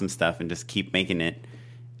this awesome stuff and just keep making it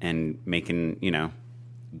and making, you know,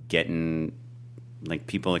 getting like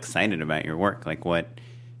people excited about your work. Like what,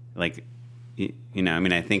 like, you know, I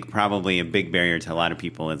mean, I think probably a big barrier to a lot of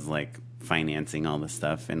people is like financing all this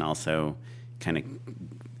stuff and also kind of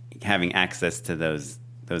having access to those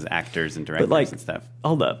actors and directors like, and stuff.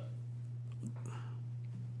 Hold up.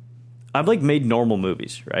 I've like made normal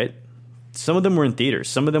movies, right? Some of them were in theaters.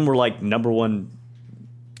 Some of them were like #1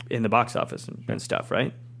 in the box office and stuff,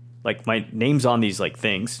 right? Like my name's on these like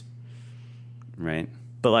things. Right.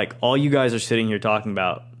 But like all you guys are sitting here talking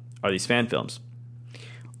about are these fan films.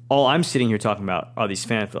 all I'm sitting here talking about are these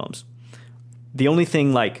fan films. The only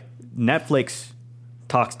thing like Netflix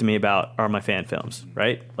talks to me about are my fan films,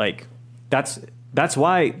 right? Like that's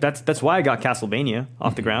why I got Castlevania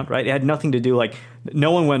off the ground, right? It had nothing to do like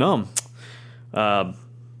no one went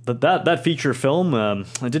that feature film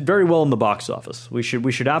it did very well in the box office. We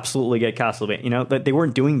should absolutely get Castlevania. You know, that they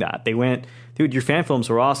weren't doing that. They went, dude, your fan films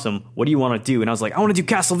were awesome. What do you want to do? And I was like, I want to do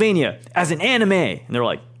Castlevania as an anime. And they're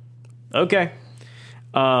like, okay.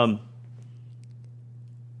 And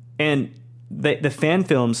the fan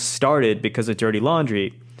films started because of Dirty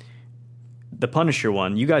Laundry. The Punisher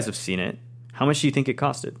one, you guys have seen it. How much do you think it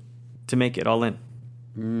costed to make it all in?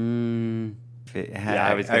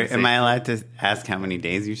 Am I allowed to ask how many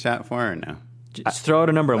days you shot for or no? Just throw out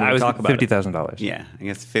a number and we'll talk about $50,000. Yeah, I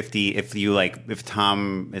guess 50. If you if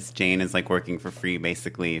Thomas Jane is like working for free,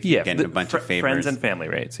 basically, if you're getting a bunch of favors, friends and family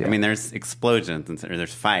rates. Yeah. I mean, there's explosions or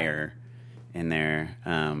there's fire in there.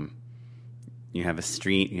 You have a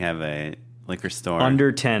street, you have a liquor store.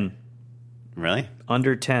 Under 10. Really?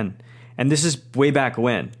 Under 10. And this is way back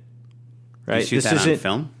when, right? You shoot this that isn't on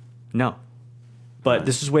film? No, but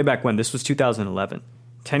this is way back when. This was 2011.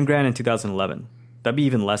 $10,000 in 2011. That'd be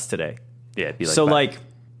even less today. Yeah, it'd be like so that. like,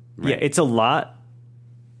 yeah, it's a lot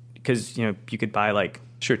because you could buy like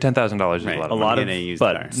sure, $10,000 is a lot of a lot money. of used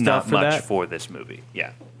but car. stuff Not for much that. for this movie.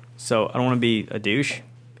 Yeah. So I don't want to be a douche.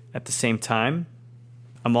 At the same time,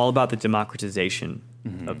 I'm all about the democratization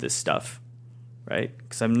of this stuff, right?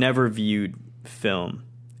 Because I've never viewed film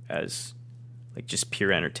as like just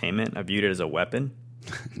pure entertainment. I viewed it as a weapon.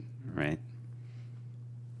 Right.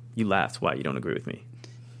 You laughed. Why? You don't agree with me?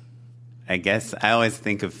 I guess I always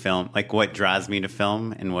think of film, like what draws me to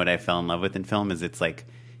film and what I fell in love with in film is it's like,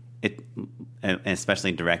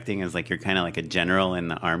 especially directing, is like you're kind of like a general in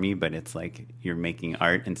the army, but it's like you're making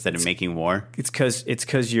art instead of making war. It's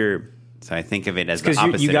because you're... So I think of it as the opposite.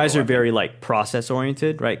 Because you guys of a are weapon. very like process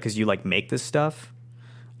oriented, right? Because you like make this stuff.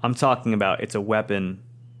 I'm talking about it's a weapon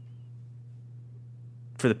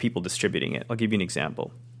for the people distributing it. I'll give you an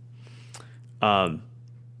example. I'll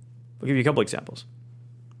give you a couple examples.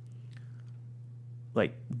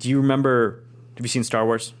 Like, do you remember? Have you seen Star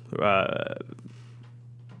Wars? The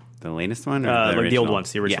latest one, or Like the original? old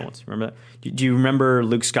ones, the original Yeah. ones. Remember that? Do you remember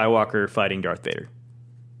Luke Skywalker fighting Darth Vader?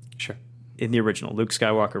 Sure. In the original, Luke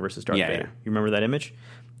Skywalker versus Darth Yeah, Vader. yeah. You remember that image?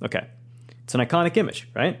 Okay. It's an iconic image,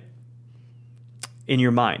 right? In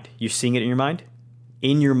your mind. You're seeing it in your mind?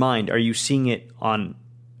 In your mind, are you seeing it on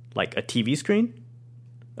like a TV screen?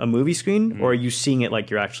 A movie screen? Or are you seeing it like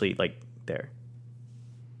you're actually like there?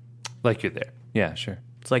 Like you're there. Yeah, sure.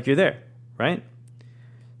 It's like you're there, right?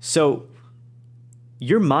 So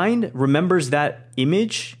your mind remembers that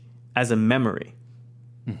image as a memory.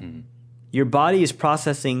 Your body is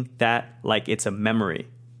processing that like it's a memory.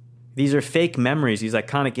 These are fake memories, these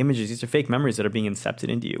iconic images. These are fake memories that are being incepted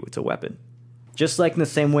into you. It's a weapon. Just like in the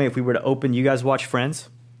same way, if we were to open, you guys watch Friends?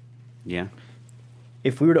 Yeah.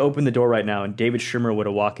 If we were to open the door right now and David Schwimmer were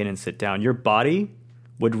to walk in and sit down, your body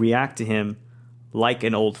would react to him like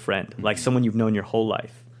an old friend, like someone you've known your whole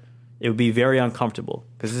life. It would be very uncomfortable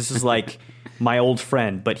because this is like my old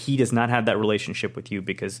friend, but he does not have that relationship with you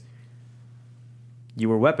because you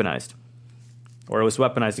were weaponized or it was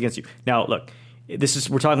weaponized against you. Now, look,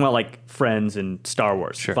 we're talking about like Friends and Star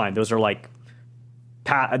Wars. Sure. Fine. Those are like,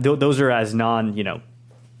 those are as non-lethal,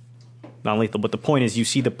 but the point is you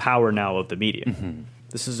see the power now of the media.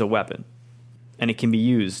 This is a weapon and it can be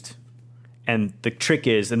used. And the trick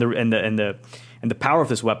is, and the power of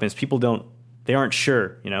this weapon is people aren't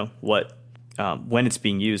sure, what, when it's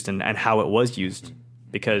being used and how it was used,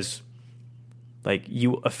 because like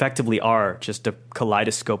you effectively are just a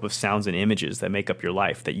kaleidoscope of sounds and images that make up your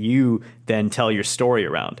life that you then tell your story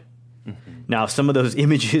around. Now, some of those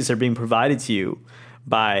images are being provided to you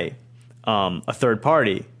by a third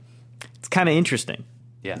party. It's kind of interesting.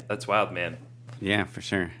 Yeah, that's wild, man. Yeah, for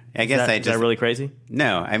sure. I guess Is that really crazy?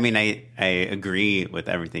 No, I mean, I agree with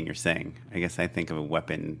everything you're saying. I guess I think of a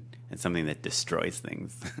weapon as something that destroys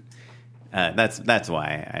things. That's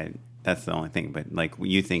why that's the only thing. But like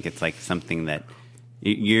you think it's like something that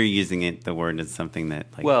you're using it. The word is something that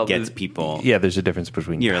like gets people. Yeah, there's a difference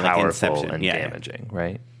between Like powerful Inception. and Yeah. damaging,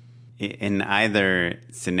 right? In either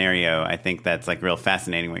scenario, I think that's like real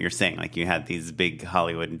fascinating what you're saying. Like you had these big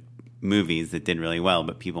Hollywood movies that did really well,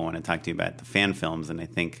 but people want to talk to you about the fan films, and I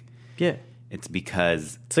think it's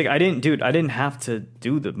because it's like I didn't have to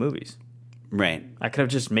do the movies. Right. I could have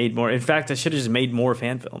just made more. In fact, I should have just made more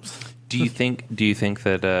fan films. Do you think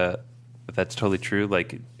that that's totally true?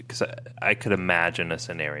 Like, because I could imagine a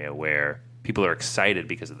scenario where people are excited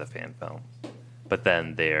because of the fan film, but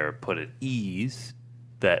then they're put at ease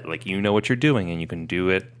that like you know what you're doing and you can do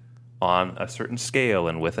it on a certain scale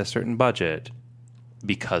and with a certain budget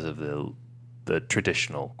because of the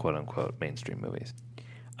traditional quote unquote mainstream movies.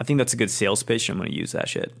 I think that's a good sales pitch. I'm going to use that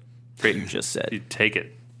shit. Great, you just said. You take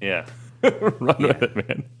it, yeah. Run with it,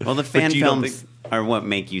 man. Well, the fan films are what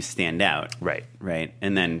make you stand out, Right. right?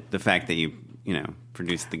 And then the fact that you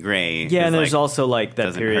produced The Gray, Yeah, is and there's like, also like that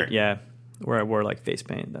doesn't period, hurt. yeah, where I wore like face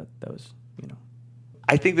paint. That was,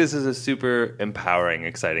 I think this is a super empowering,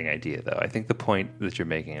 exciting idea, though. I think the point that you're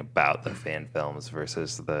making about the fan films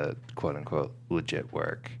versus the quote unquote legit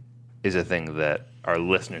work is a thing that our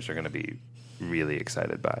listeners are going to be really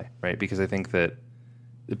excited by, right? Because I think that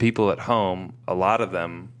the people at home, a lot of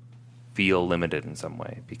them feel limited in some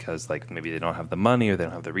way because like maybe they don't have the money or they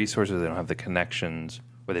don't have the resources, or they don't have the connections,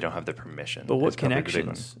 or they don't have the permission. but what It's probably the big one.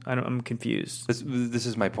 connections? I'm confused. This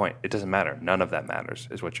is my point. It doesn't matter. None of that matters,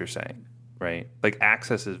 is what you're saying, right? Like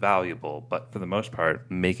access is valuable, but for the most part,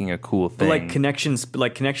 making a cool But thing. like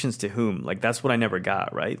connections to whom? Like that's what I never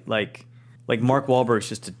got, right? Like Mark Wahlberg's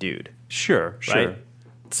just a dude, sure. right?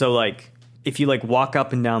 So like if you like walk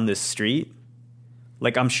up and down this street,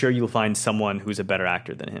 like I'm sure you'll find someone who's a better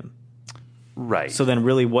actor than him. Right. So then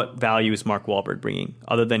really what value is Mark Wahlberg bringing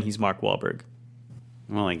other than he's Mark Wahlberg?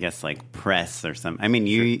 Well, I guess like press or something. I mean,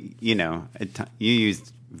 you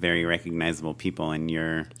used very recognizable in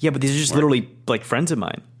your Yeah, but these are just literally like friends of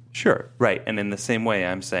mine. Sure. Right. And in the same way,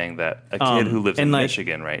 I'm saying that a kid who lives and, in like-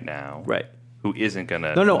 Michigan right now, Right. who isn't going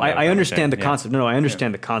to... No, I understand the Yeah. concept. No, I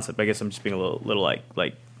understand the concept. I guess I'm just being a little like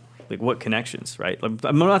what connections, right? Like,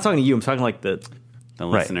 I'm not talking to you. I'm talking like the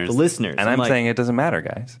listeners. the listeners. And I'm like, saying it doesn't matter,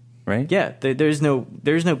 guys. Right? yeah, there's no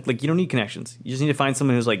like you don't need connections. You just need to find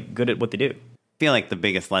someone who's like good at what they do. I feel like the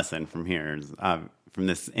biggest lesson from here is from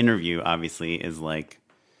this interview, obviously, is like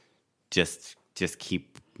just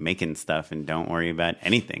keep making stuff and don't worry about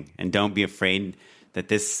anything, and don't be afraid that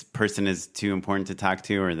this person is too important to talk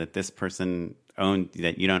to, or that this person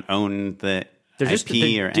that you don't own the They're IP just or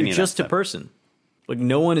any of that just a stuff. person. Like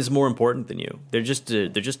no one is more important than you. They're just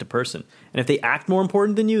a person. And if they act more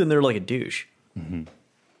important than you, then they're like a douche. Mm-hmm.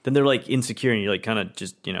 Then they're like insecure, and you're like kind of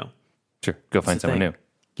just Sure. Go find the someone thing. new.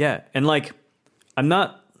 Yeah, and like I'm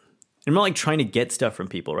not like trying to get stuff from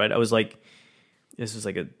people, right? I was like, this is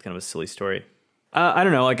like a kind of a silly story. I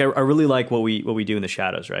don't know, like I really like what we do in the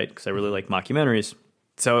shadows, right? Because I really like mockumentaries.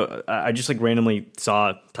 So I just like randomly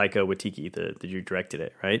saw Taika Waititi, the dude who directed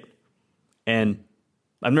it, right? And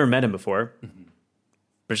I've never met him before,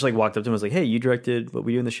 but just like walked up to him and was like, "Hey, you directed What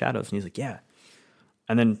We Do in the Shadows?" And he's like, "Yeah."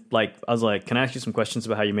 And then like I was like, "Can I ask you some questions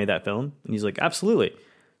about how you made that film?" And he's like, "Absolutely."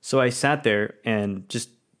 So I sat there and just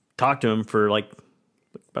talked to him for like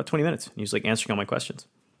about 20 minutes. And he was like answering all my questions,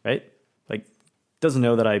 right? Like doesn't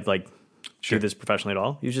know that I like do this professionally at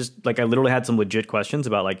all. He was just like, I literally had some legit questions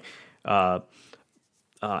about like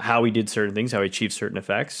how he did certain things, how he achieved certain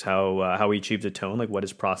effects, how he achieved the tone, like what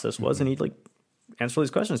his process was. And he like answered all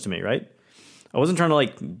these questions to me, right? I wasn't trying to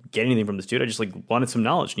like get anything from this dude. I just like wanted some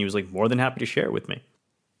knowledge, and he was like more than happy to share it with me.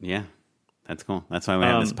 Yeah, that's cool. That's why we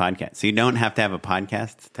have this podcast. So you don't have to have a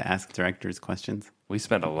podcast to ask directors questions. We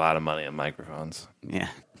spend a lot of money on microphones. Yeah.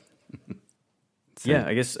 Yeah,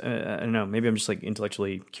 I guess I don't know. Maybe I'm just like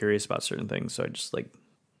intellectually curious about certain things, so I just like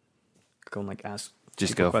go and like ask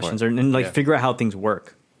Just people go for questions, it. and like Yeah. figure out how things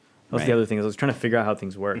work. That was the Right. other thing. Is I was trying to figure out how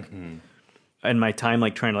things work. And my time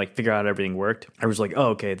like trying to like figure out how everything worked, I was like, oh,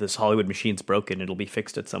 okay, this Hollywood machine's broken. It'll be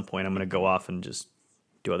fixed at some point. I'm going to go off and just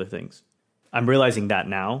do other things. I'm realizing that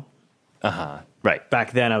now. Right.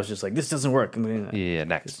 Back then, I was just like, this doesn't work. I'm gonna, Yeah,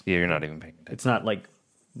 next. Yeah, you're not even paying attention. It's not like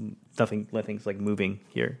nothing's like moving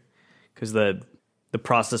here, because the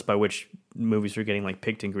process by which movies were getting like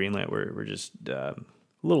picked and greenlit were just a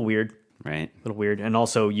little weird. Right. A little weird. And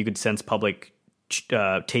also you could sense public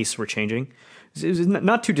tastes were changing. It was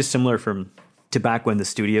not too dissimilar to back when the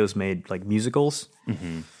studios made like musicals,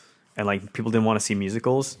 and like people didn't want to see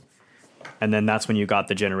musicals. And then that's when you got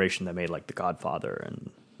the generation that made like The Godfather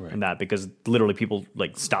and that, because literally people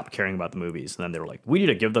like stopped caring about the movies. And then they were like, we need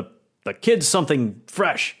to give the kids something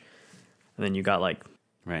fresh. And then you got like,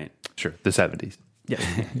 Right. Sure. The 70s. yeah,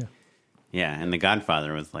 Yeah, and The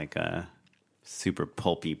Godfather was like a super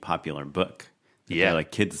pulpy, popular book. Yeah. They're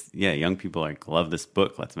like kids, young people like love this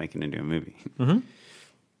book. Let's make it into a movie. Mm-hmm.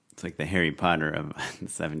 It's like the Harry Potter of the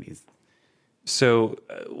 70s. So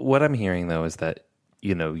what I'm hearing though is that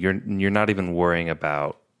you're not even worrying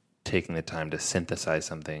about taking the time to synthesize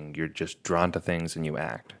something. You're just drawn to things and you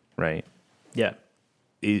act, right? yeah.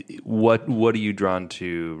 What are you drawn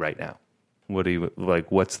to right now? What do you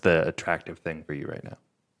like? What's the attractive thing for you right now?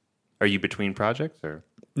 Are you between projects or?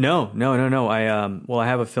 No. I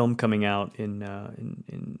have a film coming out in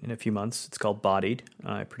a few months. It's called Bodied.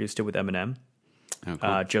 I produced it with Eminem. Oh,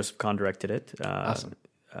 cool. Joseph Kahn directed it. Awesome.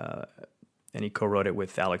 And he co-wrote it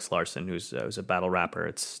with Alex Larson, who's a battle rapper.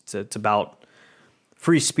 It's about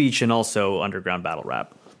free speech and also underground battle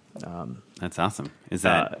rap. That's awesome. Is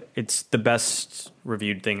that It's the best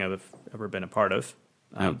reviewed thing I've ever been a part of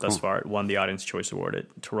thus cool. far. It won the Audience Choice Award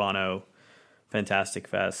at Toronto, Fantastic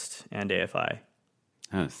Fest, and AFI.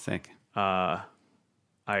 Oh, sick. I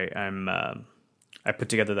put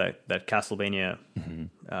together that Castlevania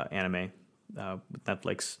anime with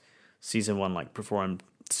Netflix. Season 1 like performed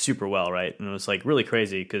super well, right? And it was like really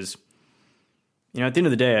crazy because, at the end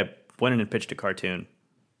of the day, I went in and pitched a cartoon.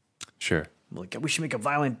 Sure. I'm like, we should make a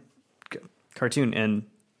violent cartoon, and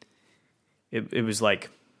it was like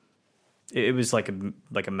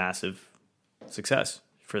a massive success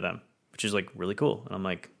for them, which is like really cool. And I'm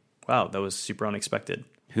like, wow, that was super unexpected.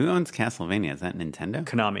 Who owns Castlevania? Is that Nintendo?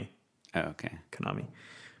 Konami. Oh, okay. Konami.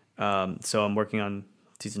 So I'm working on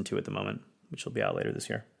season 2 at the moment, which will be out later this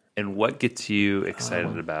year. And what gets you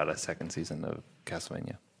excited about a second season of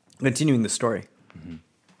Castlevania? Continuing the story,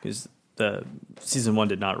 because the season 1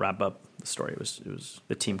 did not wrap up the story. It was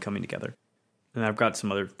the team coming together, and I've got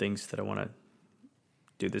some other things that I want to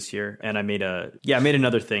do this year. And I made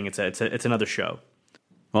another thing. It's another show.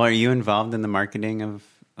 Well, are you involved in the marketing of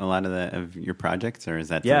a lot of your projects, or is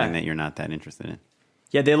that something that you're not that interested in?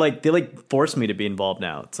 Yeah, they force me to be involved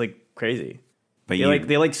now. It's like crazy. But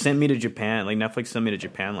they sent me to Japan. Like Netflix sent me to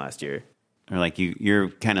Japan last year. or like you're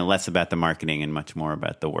kind of less about the marketing and much more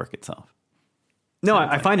about the work itself. No,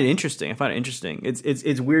 I find it interesting.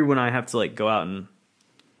 It's weird when I have to like go out and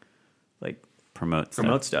like Promote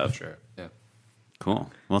stuff. Sure. Yeah.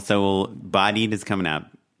 Cool. Well, so Bodied is coming out.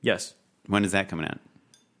 Yes, When is that coming out?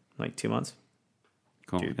 like 2 months.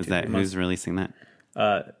 Cool. Two, Is 3 that months. who's releasing that?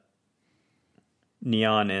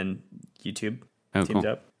 Neon and YouTube Oh, teamed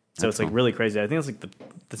cool. up. So That's it's like cool. really crazy. I think it's like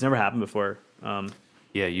that's never happened before.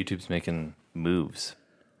 Yeah, YouTube's making moves.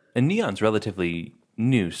 And Neon's relatively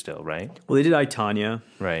new still, right? Well, they did I, Tonya,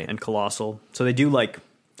 Right. and Colossal. So they do like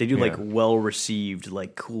Yeah. well received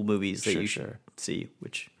like cool movies that Sure, you should sure. see.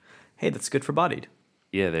 Which, hey, that's good for Bodied.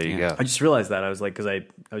 Yeah, there you go. I just realized that I was like, because I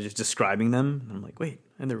was just describing them, and I'm like, wait,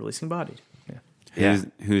 and they're releasing Bodied.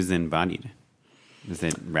 Who's in Bodied? Is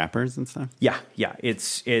it rappers and stuff? Yeah.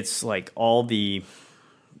 It's like a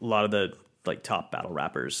lot of the like top battle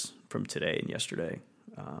rappers from today and yesterday,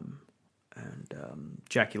 and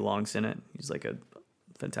Jackie Long's in it. He's like a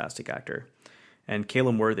fantastic actor, and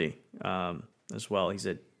Caleb Worthy as well. He's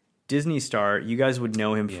a Disney star. You guys would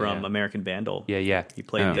know him from American Vandal. Yeah. He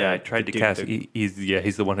played. I tried to cast. He's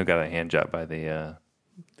the one who got a hand job by the.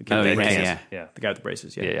 The guy with the braces. Yeah. The guy with the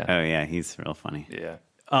braces. Yeah. Yeah. Oh yeah, he's real funny. Yeah.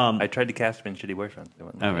 I tried to cast him in Shitty Boyfriend. They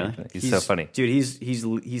wouldn't let me. really? He's so funny. Dude,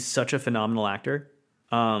 he's such a phenomenal actor.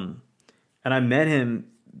 And I met him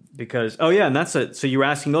because and that's it. So you were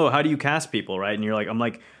asking, how do you cast people, right? And you're like, I'm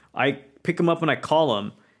like, I pick them up and I call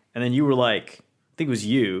them, and then you were like, I think it was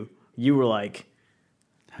you. You were like,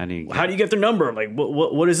 How do you get their number? Like,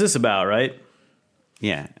 what is this about, right?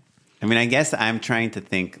 Yeah. I mean, I guess I'm trying to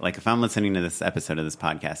think, like, if I'm listening to this episode of this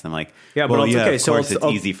podcast, I'm like, Yeah, but well, okay. of So course it's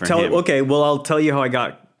easy for him. Okay, well, I'll tell you how I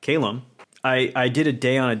got Calum. I did a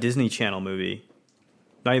day on a Disney Channel movie.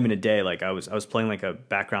 Not even a day. Like I was playing like a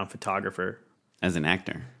background photographer. As an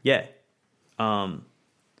actor. Yeah. And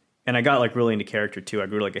I got like really into character too. I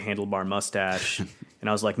grew like a handlebar mustache, and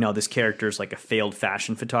I was like, no, this character's like a failed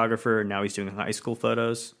fashion photographer, and now he's doing high school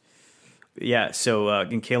photos. Yeah. So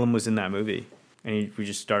and Calum was in that movie, and we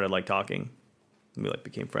just started like talking. And we like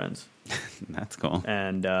became friends. That's cool.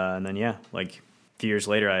 And then like a few years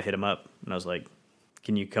later, I hit him up, and I was like,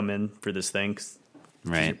 "Can you come in for this thing? 'Cause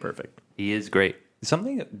Right. you're perfect." He is great.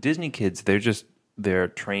 Disney kids, they're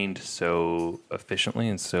trained so efficiently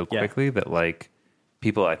and so quickly that like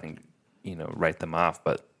people, I think, write them off.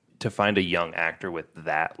 But to find a young actor with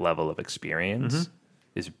that level of experience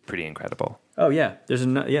is pretty incredible. Oh yeah,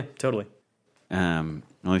 totally. Well,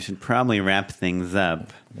 we should probably wrap things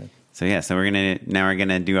up. So we're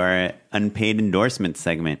gonna do our unpaid endorsement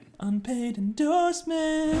segment. Unpaid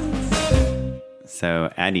endorsements.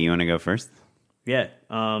 So, Addy, you want to go first? Yeah.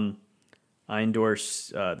 I endorse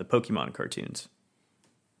the Pokemon cartoons.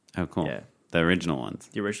 Oh, cool. Yeah. The original ones.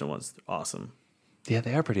 The original ones, are awesome. Yeah,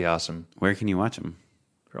 they are pretty awesome. Where can you watch them?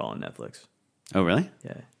 They're all on Netflix. Oh, really?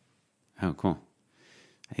 Yeah. Oh, cool.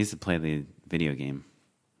 I used to play the video game,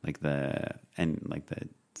 like the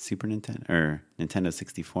Super Nintendo or Nintendo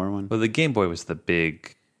 64 one. Well, the Game Boy was the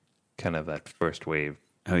big, kind of that first wave.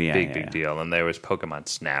 Oh, yeah. Big deal. And there was Pokemon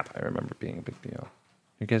Snap. I remember being a big deal.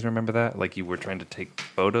 You guys remember that? Like you were trying to take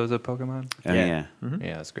photos of Pokemon? Oh, yeah.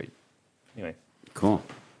 Yeah, that's great. Anyway. Cool.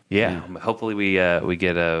 Yeah. Hopefully we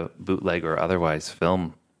get a bootleg or otherwise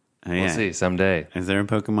film. Oh, yeah. We'll see someday. Is there a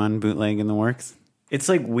Pokemon bootleg in the works? It's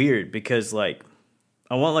like weird because like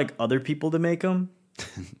I want like other people to make them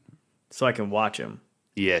so I can watch them.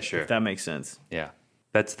 Yeah, sure. If that makes sense. Yeah.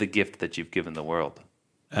 That's the gift that you've given the world.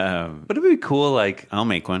 Um, But it would be cool, like, I'll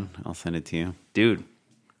make one. I'll send it to you. dude,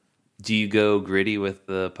 do you go gritty with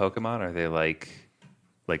the Pokemon? Are they like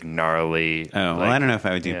gnarly? Oh, well, like- I don't know if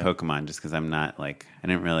I would do yeah. Pokemon just because I'm not like, I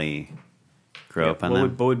didn't really grow up on What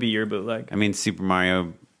them. would be your bootleg? I mean, Super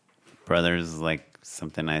Mario Brothers is like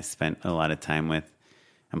something I spent a lot of time with.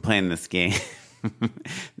 I'm playing this game,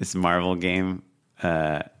 this Marvel game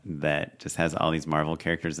that just has all these Marvel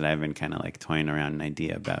characters that I've been kind of like toying around an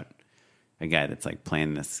idea about a guy that's like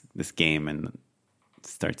playing this game and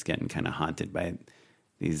starts getting kind of haunted by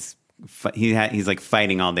these. He's like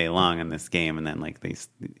fighting all day long in this game, and then like they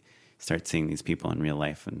start seeing these people in real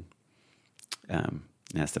life, and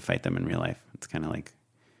has to fight them in real life. It's kind of like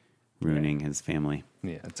ruining his family.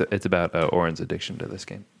 Yeah, it's about Oren's addiction to this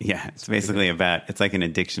game. Yeah, it's basically it's like an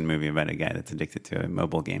addiction movie about a guy that's addicted to a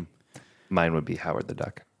mobile game. Mine would be Howard the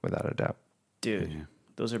Duck, without a doubt. Dude,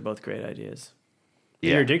 those are both great ideas.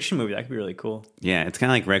 Yeah. Your addiction movie, that could be really cool. Yeah, it's kind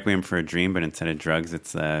of like Requiem for a Dream, but instead of drugs,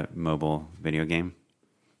 it's a mobile video game.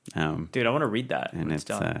 Dude, I want to read that And when it's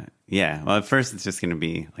done. yeah, well, at first it's just going to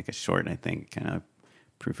be like a short, I think, kind of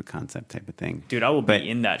proof of concept type of thing. Dude, I will but- be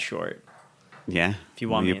in that short. Yeah, If you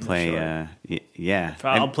want Will me in the play, short. yeah,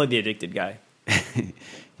 I'll play the addicted guy. Wait,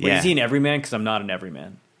 yeah. is he an everyman? Because I'm not an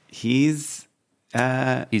everyman. He's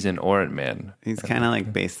He's an Oren man. he's kind of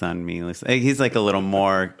like based on me. He's like a little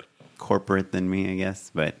more corporate than me, I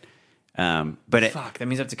guess. But Fuck, that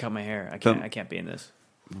means I have to cut my hair. I can't be in this.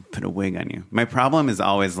 put a wig on you. My problem is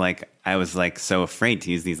always like I was like so afraid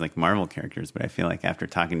to use these like Marvel characters, but I feel like after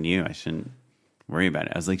talking to you, I shouldn't worry about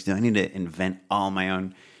it. I was like, do I need to invent all my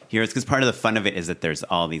own heroes? Because part of the fun of it is that there's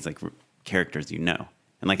all these like characters you know,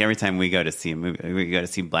 and like every time we go to see a movie, we go to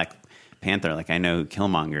see Black Panther. Like I know who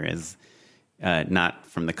Killmonger is, not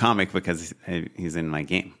from the comic because he's in my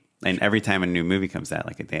game. And every time a new movie comes out,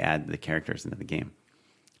 like they add the characters into the game.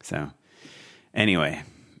 So anyway.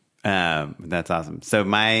 That's awesome. So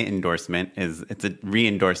my endorsement it's a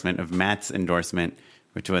re-endorsement of Matt's endorsement,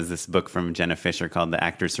 which was this book from Jenna Fischer called The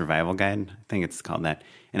Actor's Survival Guide. I think it's called that.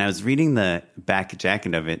 And I was reading the back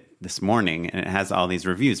jacket of it this morning, and it has all these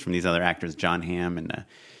reviews from these other actors, John Hamm and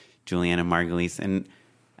Juliana Margulies. And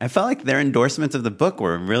I felt like their endorsements of the book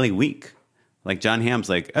were really weak. Like John Hamm's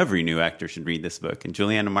like, every new actor should read this book. And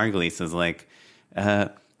Juliana Margulies is like,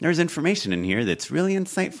 there's information in here that's really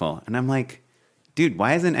insightful. And I'm like, dude,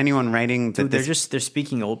 why isn't anyone writing that Dude, they're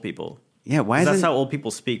speaking old people. Yeah, why That's isn't... how old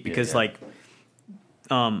people speak because like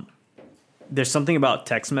there's something about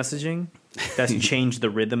text messaging that's changed the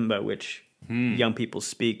rhythm by which young people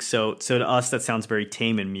speak. So to us that sounds very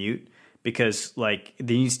tame and mute because like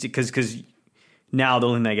they used to because now the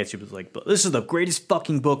only thing that gets you is like, this is the greatest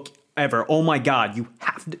fucking book ever. Oh my god, you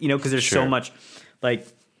have to, because there's so much like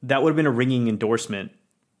that would have been a ringing endorsement.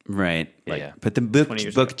 Right. Yeah. But the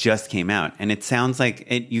book just came out, and it sounds like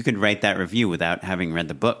you could write that review without having read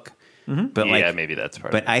the book. But Yeah, maybe that's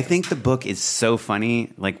part But of it. I think the book is so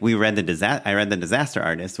funny. Like I read the Disaster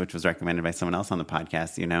Artist, which was recommended by someone else on the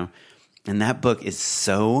podcast, and that book is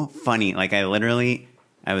so funny. Like I've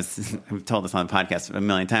told this on the podcast a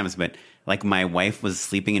million times, but like my wife was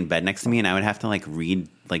sleeping in bed next to me, and I would have to like read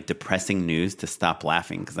like depressing news to stop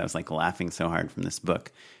laughing because I was like laughing so hard from this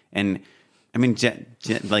book. And I mean,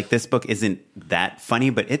 like this book isn't that funny,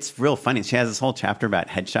 but it's real funny. She has this whole chapter about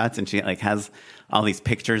headshots, and she like has all these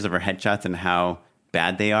pictures of her headshots and how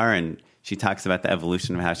bad they are. And she talks about the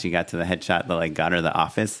evolution of how she got to the headshot that like got her the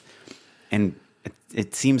office. And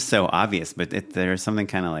it seems so obvious, but there's something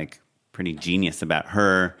kind of like pretty genius about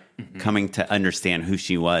her coming to understand who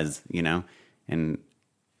she was, and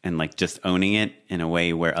like just owning it in a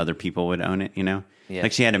way where other people would own it, Yeah.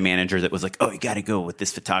 Like she had a manager that was like, oh, you got to go with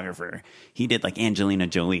this photographer. He did like Angelina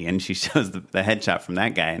Jolie. And she shows the headshot from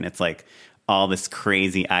that guy. And it's like all this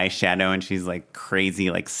crazy eyeshadow. And she's like crazy,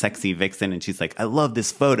 like sexy vixen. And she's like, I love this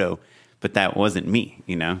photo. But that wasn't me,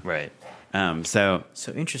 Right. So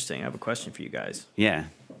interesting. I have a question for you guys. yeah.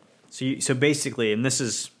 So basically, and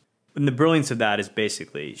the brilliance of that is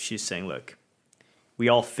basically she's saying, look, we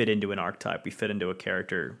all fit into an archetype. We fit into a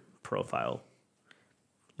character profile.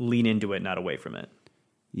 Lean into it, not away from it.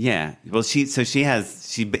 Yeah. Well, she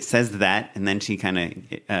says that, and then she kind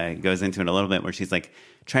of goes into it a little bit where she's like,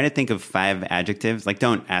 try to think of 5 adjectives. Like,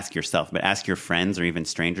 don't ask yourself, but ask your friends or even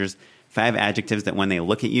strangers 5 adjectives that when they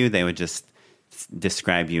look at you, they would just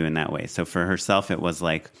describe you in that way. So for herself, it was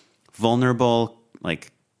like vulnerable,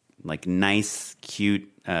 like like nice,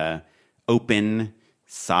 cute, open,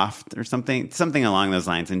 soft or something along those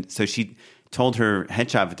lines. And so she told her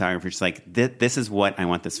headshot photographer, she's like, this is what I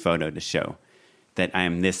want this photo to show, that I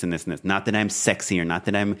am this and this and this. Not that I'm sexy or not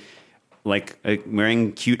that I'm like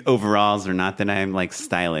wearing cute overalls or not that I'm like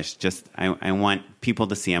stylish. Just I want people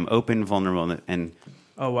to see I'm open, vulnerable, and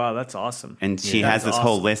Oh, wow, that's awesome. And she has this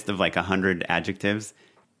whole list of like 100 adjectives.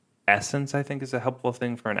 Essence, I think, is a helpful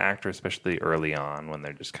thing for an actor, especially early on when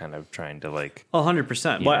they're just kind of trying to like.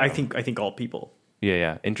 100%. Well, I think all people.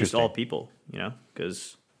 Yeah, Just interesting. all people, you know,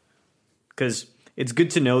 because it's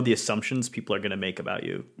good to know the assumptions people are going to make about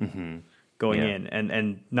you going in,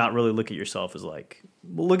 and not really look at yourself as like,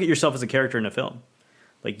 look at yourself as a character in a film.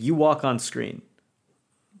 Like you walk on screen.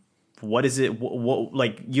 What is it? What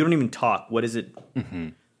like you don't even talk. What is it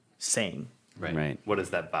saying? Right. What is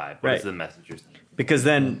that vibe? What is the message you're sending? Because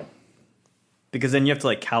then you have to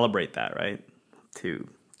like calibrate that, right? To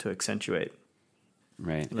accentuate.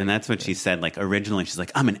 Right. And that's what she said. Like originally she's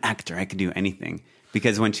like, I'm an actor. I could do anything.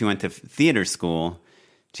 Because when she went to theater school,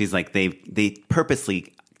 she's like, they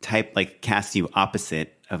purposely cast you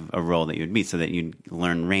opposite of a role that you'd be so that you'd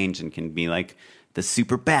learn range and can be like the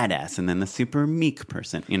super badass and then the super meek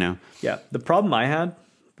person, you know? Yeah. The problem I had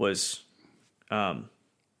was, and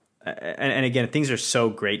again, things are so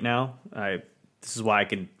great now. This is why I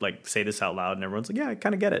can like say this out loud and everyone's like, yeah, I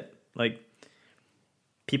kind of get it. Like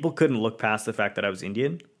people couldn't look past the fact that I was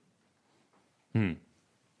Indian.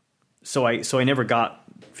 So I never got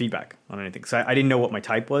feedback on anything. So I didn't know what my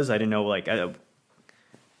type was. I didn't know like,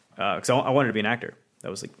 because I wanted to be an actor. That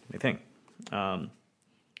was like my thing.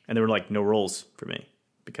 And there were like no roles for me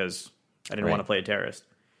because I didn't want to play a terrorist.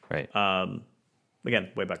 Right. Again,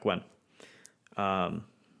 way back when.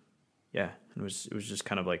 Yeah, it was just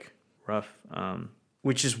kind of like rough.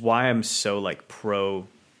 Which is why I'm so like pro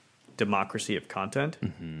democracy of content,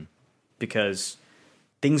 because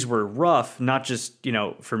things were rough. Not just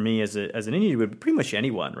for me as an Indian, but pretty much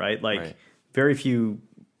anyone, right? Like very few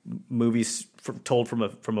movies told from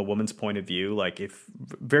a woman's point of view. Like if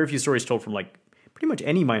very few stories told from like pretty much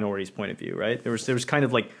any minority's point of view, right? There was kind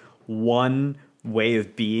of like one way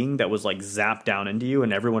of being that was like zapped down into you,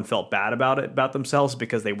 and everyone felt bad about themselves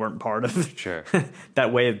because they weren't part of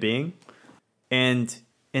that way of being. And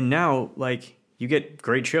now like you get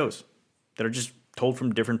great shows that are just told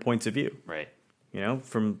from different points of view, right?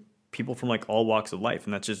 From people from like all walks of life,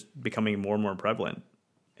 and that's just becoming more and more prevalent.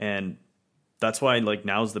 And that's why like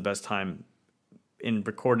now's the best time in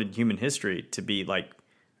recorded human history to be like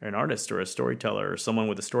an artist or a storyteller or someone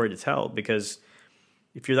with a story to tell, because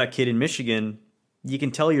if you're that kid in Michigan, you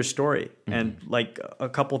can tell your story and like a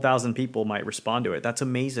couple thousand people might respond to it. That's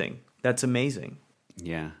amazing.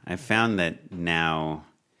 Yeah. I found that now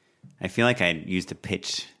I feel like I used to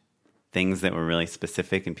pitch things that were really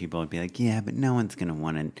specific and people would be like, yeah, but no one's going to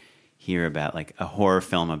want to hear about like a horror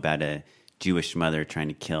film about a Jewish mother trying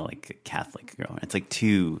to kill like a Catholic girl. It's like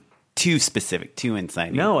too specific, too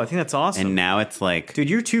inside. No, I think that's awesome. And now it's like, dude,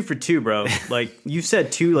 you're 2 for 2, bro. Like you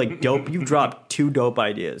said 2 like dope. You dropped 2 dope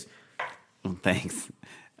ideas. Well, thanks.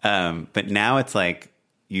 But now it's like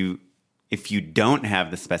if you don't have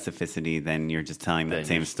the specificity, then you're just telling that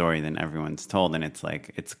same story than everyone's told. And it's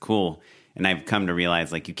like, it's cool. And I've come to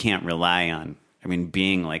realize like you can't rely on,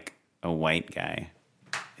 being like a white guy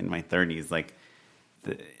in my 30s, like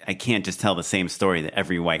I can't just tell the same story that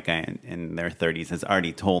every white guy in their 30s has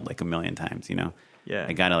already told like a million times, Yeah.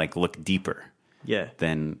 I got to like look deeper. Yeah.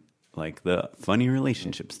 Than like the funny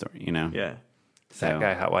relationship story, Yeah. So, that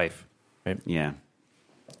guy, hot wife. Right? Yeah.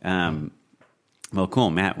 Well,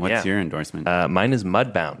 cool. Matt, what's your endorsement? Mine is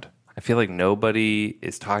Mudbound. I feel like nobody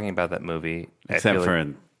is talking about that movie. Except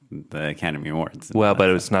for the Academy Awards. Well, but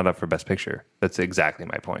it's not up for Best Picture. That's exactly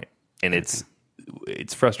my point. And it's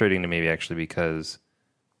frustrating to me actually because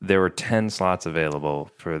there were 10 slots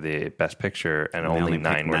available for the Best Picture and only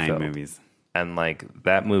 9 were filled. Movies. And like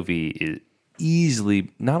that movie is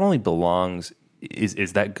easily not only belongs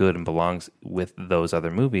is that good and belongs with those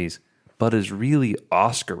other movies, but is really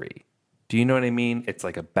Oscar-y. Do you know what I mean? It's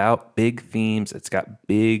like about big themes. It's got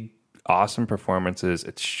big, awesome performances.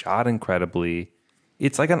 It's shot incredibly.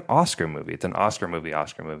 It's like an Oscar movie. It's an Oscar movie. I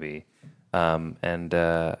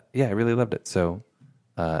really loved it. So,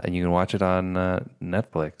 and you can watch it on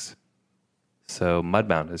Netflix. So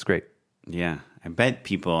Mudbound is great. Yeah. I bet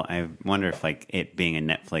I wonder if like it being a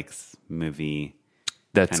Netflix movie.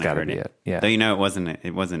 That's got to be it. Yeah. Though,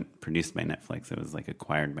 it wasn't produced by Netflix. It was like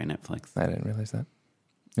acquired by Netflix. I didn't realize that.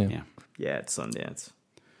 Yeah. Yeah, it's Sundance.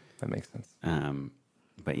 That makes sense.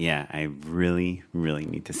 But yeah, I really, really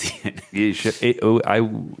need to see it. You should.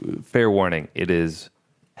 Fair warning, it is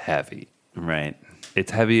heavy. Right.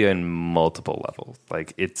 it's heavy in multiple levels.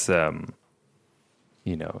 Like it's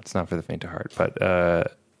it's not for the faint of heart, but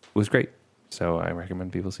it was great. So I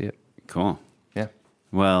recommend people see it. Cool. Yeah.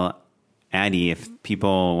 Well, Addy, if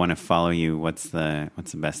people want to follow you, what's the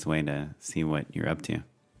best way to see what you're up to?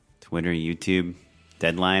 Twitter, YouTube,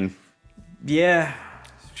 Deadline? Yeah.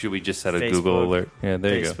 Should we just set a Facebook. Google alert? Yeah,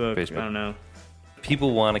 there you go. Facebook. I don't know.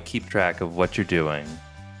 People want to keep track of what you're doing.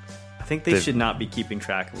 I think they should not be keeping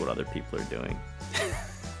track of what other people are doing.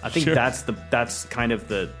 I think that's kind of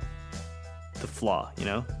the flaw,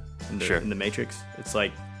 in the Matrix. It's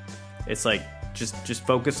like just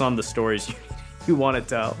focus on the stories you want to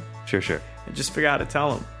tell. Sure. And just figure out how to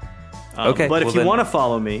tell them. Okay. But if you want to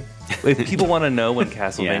follow me, if people want to know when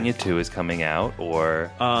Castlevania 2 is coming out,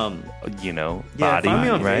 or Body, find me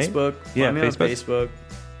on right? Facebook. Yeah, find me on Facebook.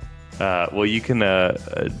 Well, you can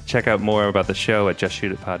check out more about the show at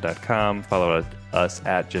justshootitpod.com. Follow us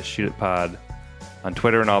at justshootitpod on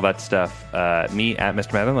Twitter and all that stuff. Me at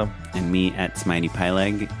Mr. Maddenlow. And me at Smitey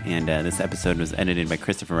Pyleg. And this episode was edited by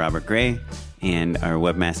Christopher Robert Gray. And our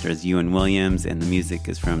webmaster is Ewan Williams. And the music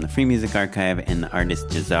is from the Free Music Archive and the artist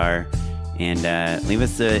Jazar. And leave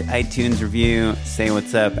us an iTunes review. Say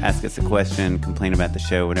what's up. Ask us a question. Complain about the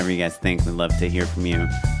show. Whatever you guys think. We'd love to hear from you.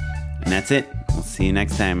 And that's it. We'll see you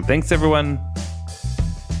next time. Thanks, everyone.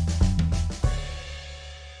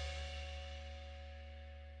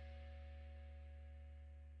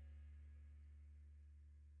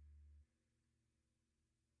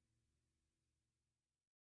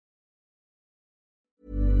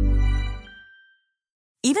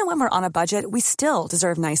 Even when we're on a budget, we still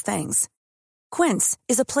deserve nice things. Quince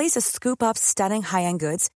is a place to scoop up stunning high-end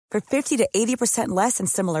goods for 50 to 80% less than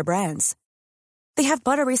similar brands. They have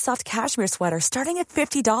buttery soft cashmere sweaters starting at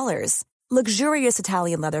 $50, luxurious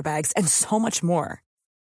Italian leather bags, and so much more.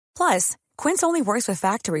 Plus, Quince only works with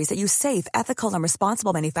factories that use safe, ethical, and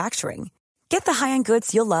responsible manufacturing. Get the high-end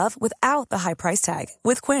goods you'll love without the high price tag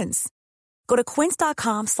with Quince. Go to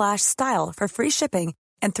quince.com/style for free shipping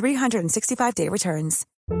and 365-day returns.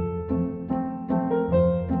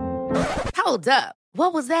 Hold up.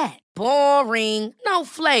 What was that? Boring. No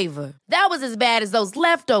flavor. That was as bad as those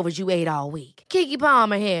leftovers you ate all week. Keke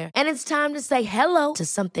Palmer here, and it's time to say hello to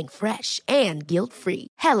something fresh and guilt-free.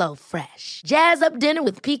 HelloFresh. Jazz up dinner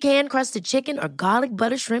with pecan-crusted chicken or garlic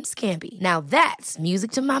butter shrimp scampi. Now that's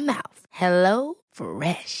music to my mouth.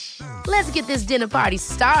 HelloFresh. Let's get this dinner party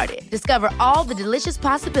started. Discover all the delicious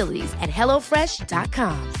possibilities at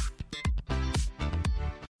HelloFresh.com.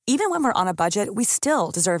 Even when we're on a budget, we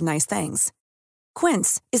still deserve nice things.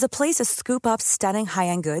 Quince is a place to scoop up stunning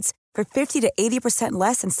high-end goods for 50 to 80%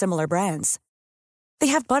 less than similar brands. They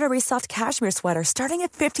have buttery soft cashmere sweaters starting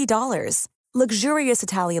at $50, luxurious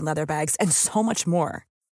Italian leather bags, and so much more.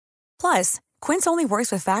 Plus, Quince only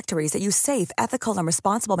works with factories that use safe, ethical, and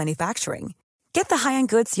responsible manufacturing. Get the high-end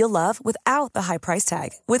goods you'll love without the high price tag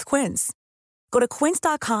with Quince. Go to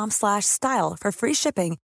quince.com/style for free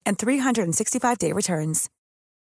shipping and 365-day returns.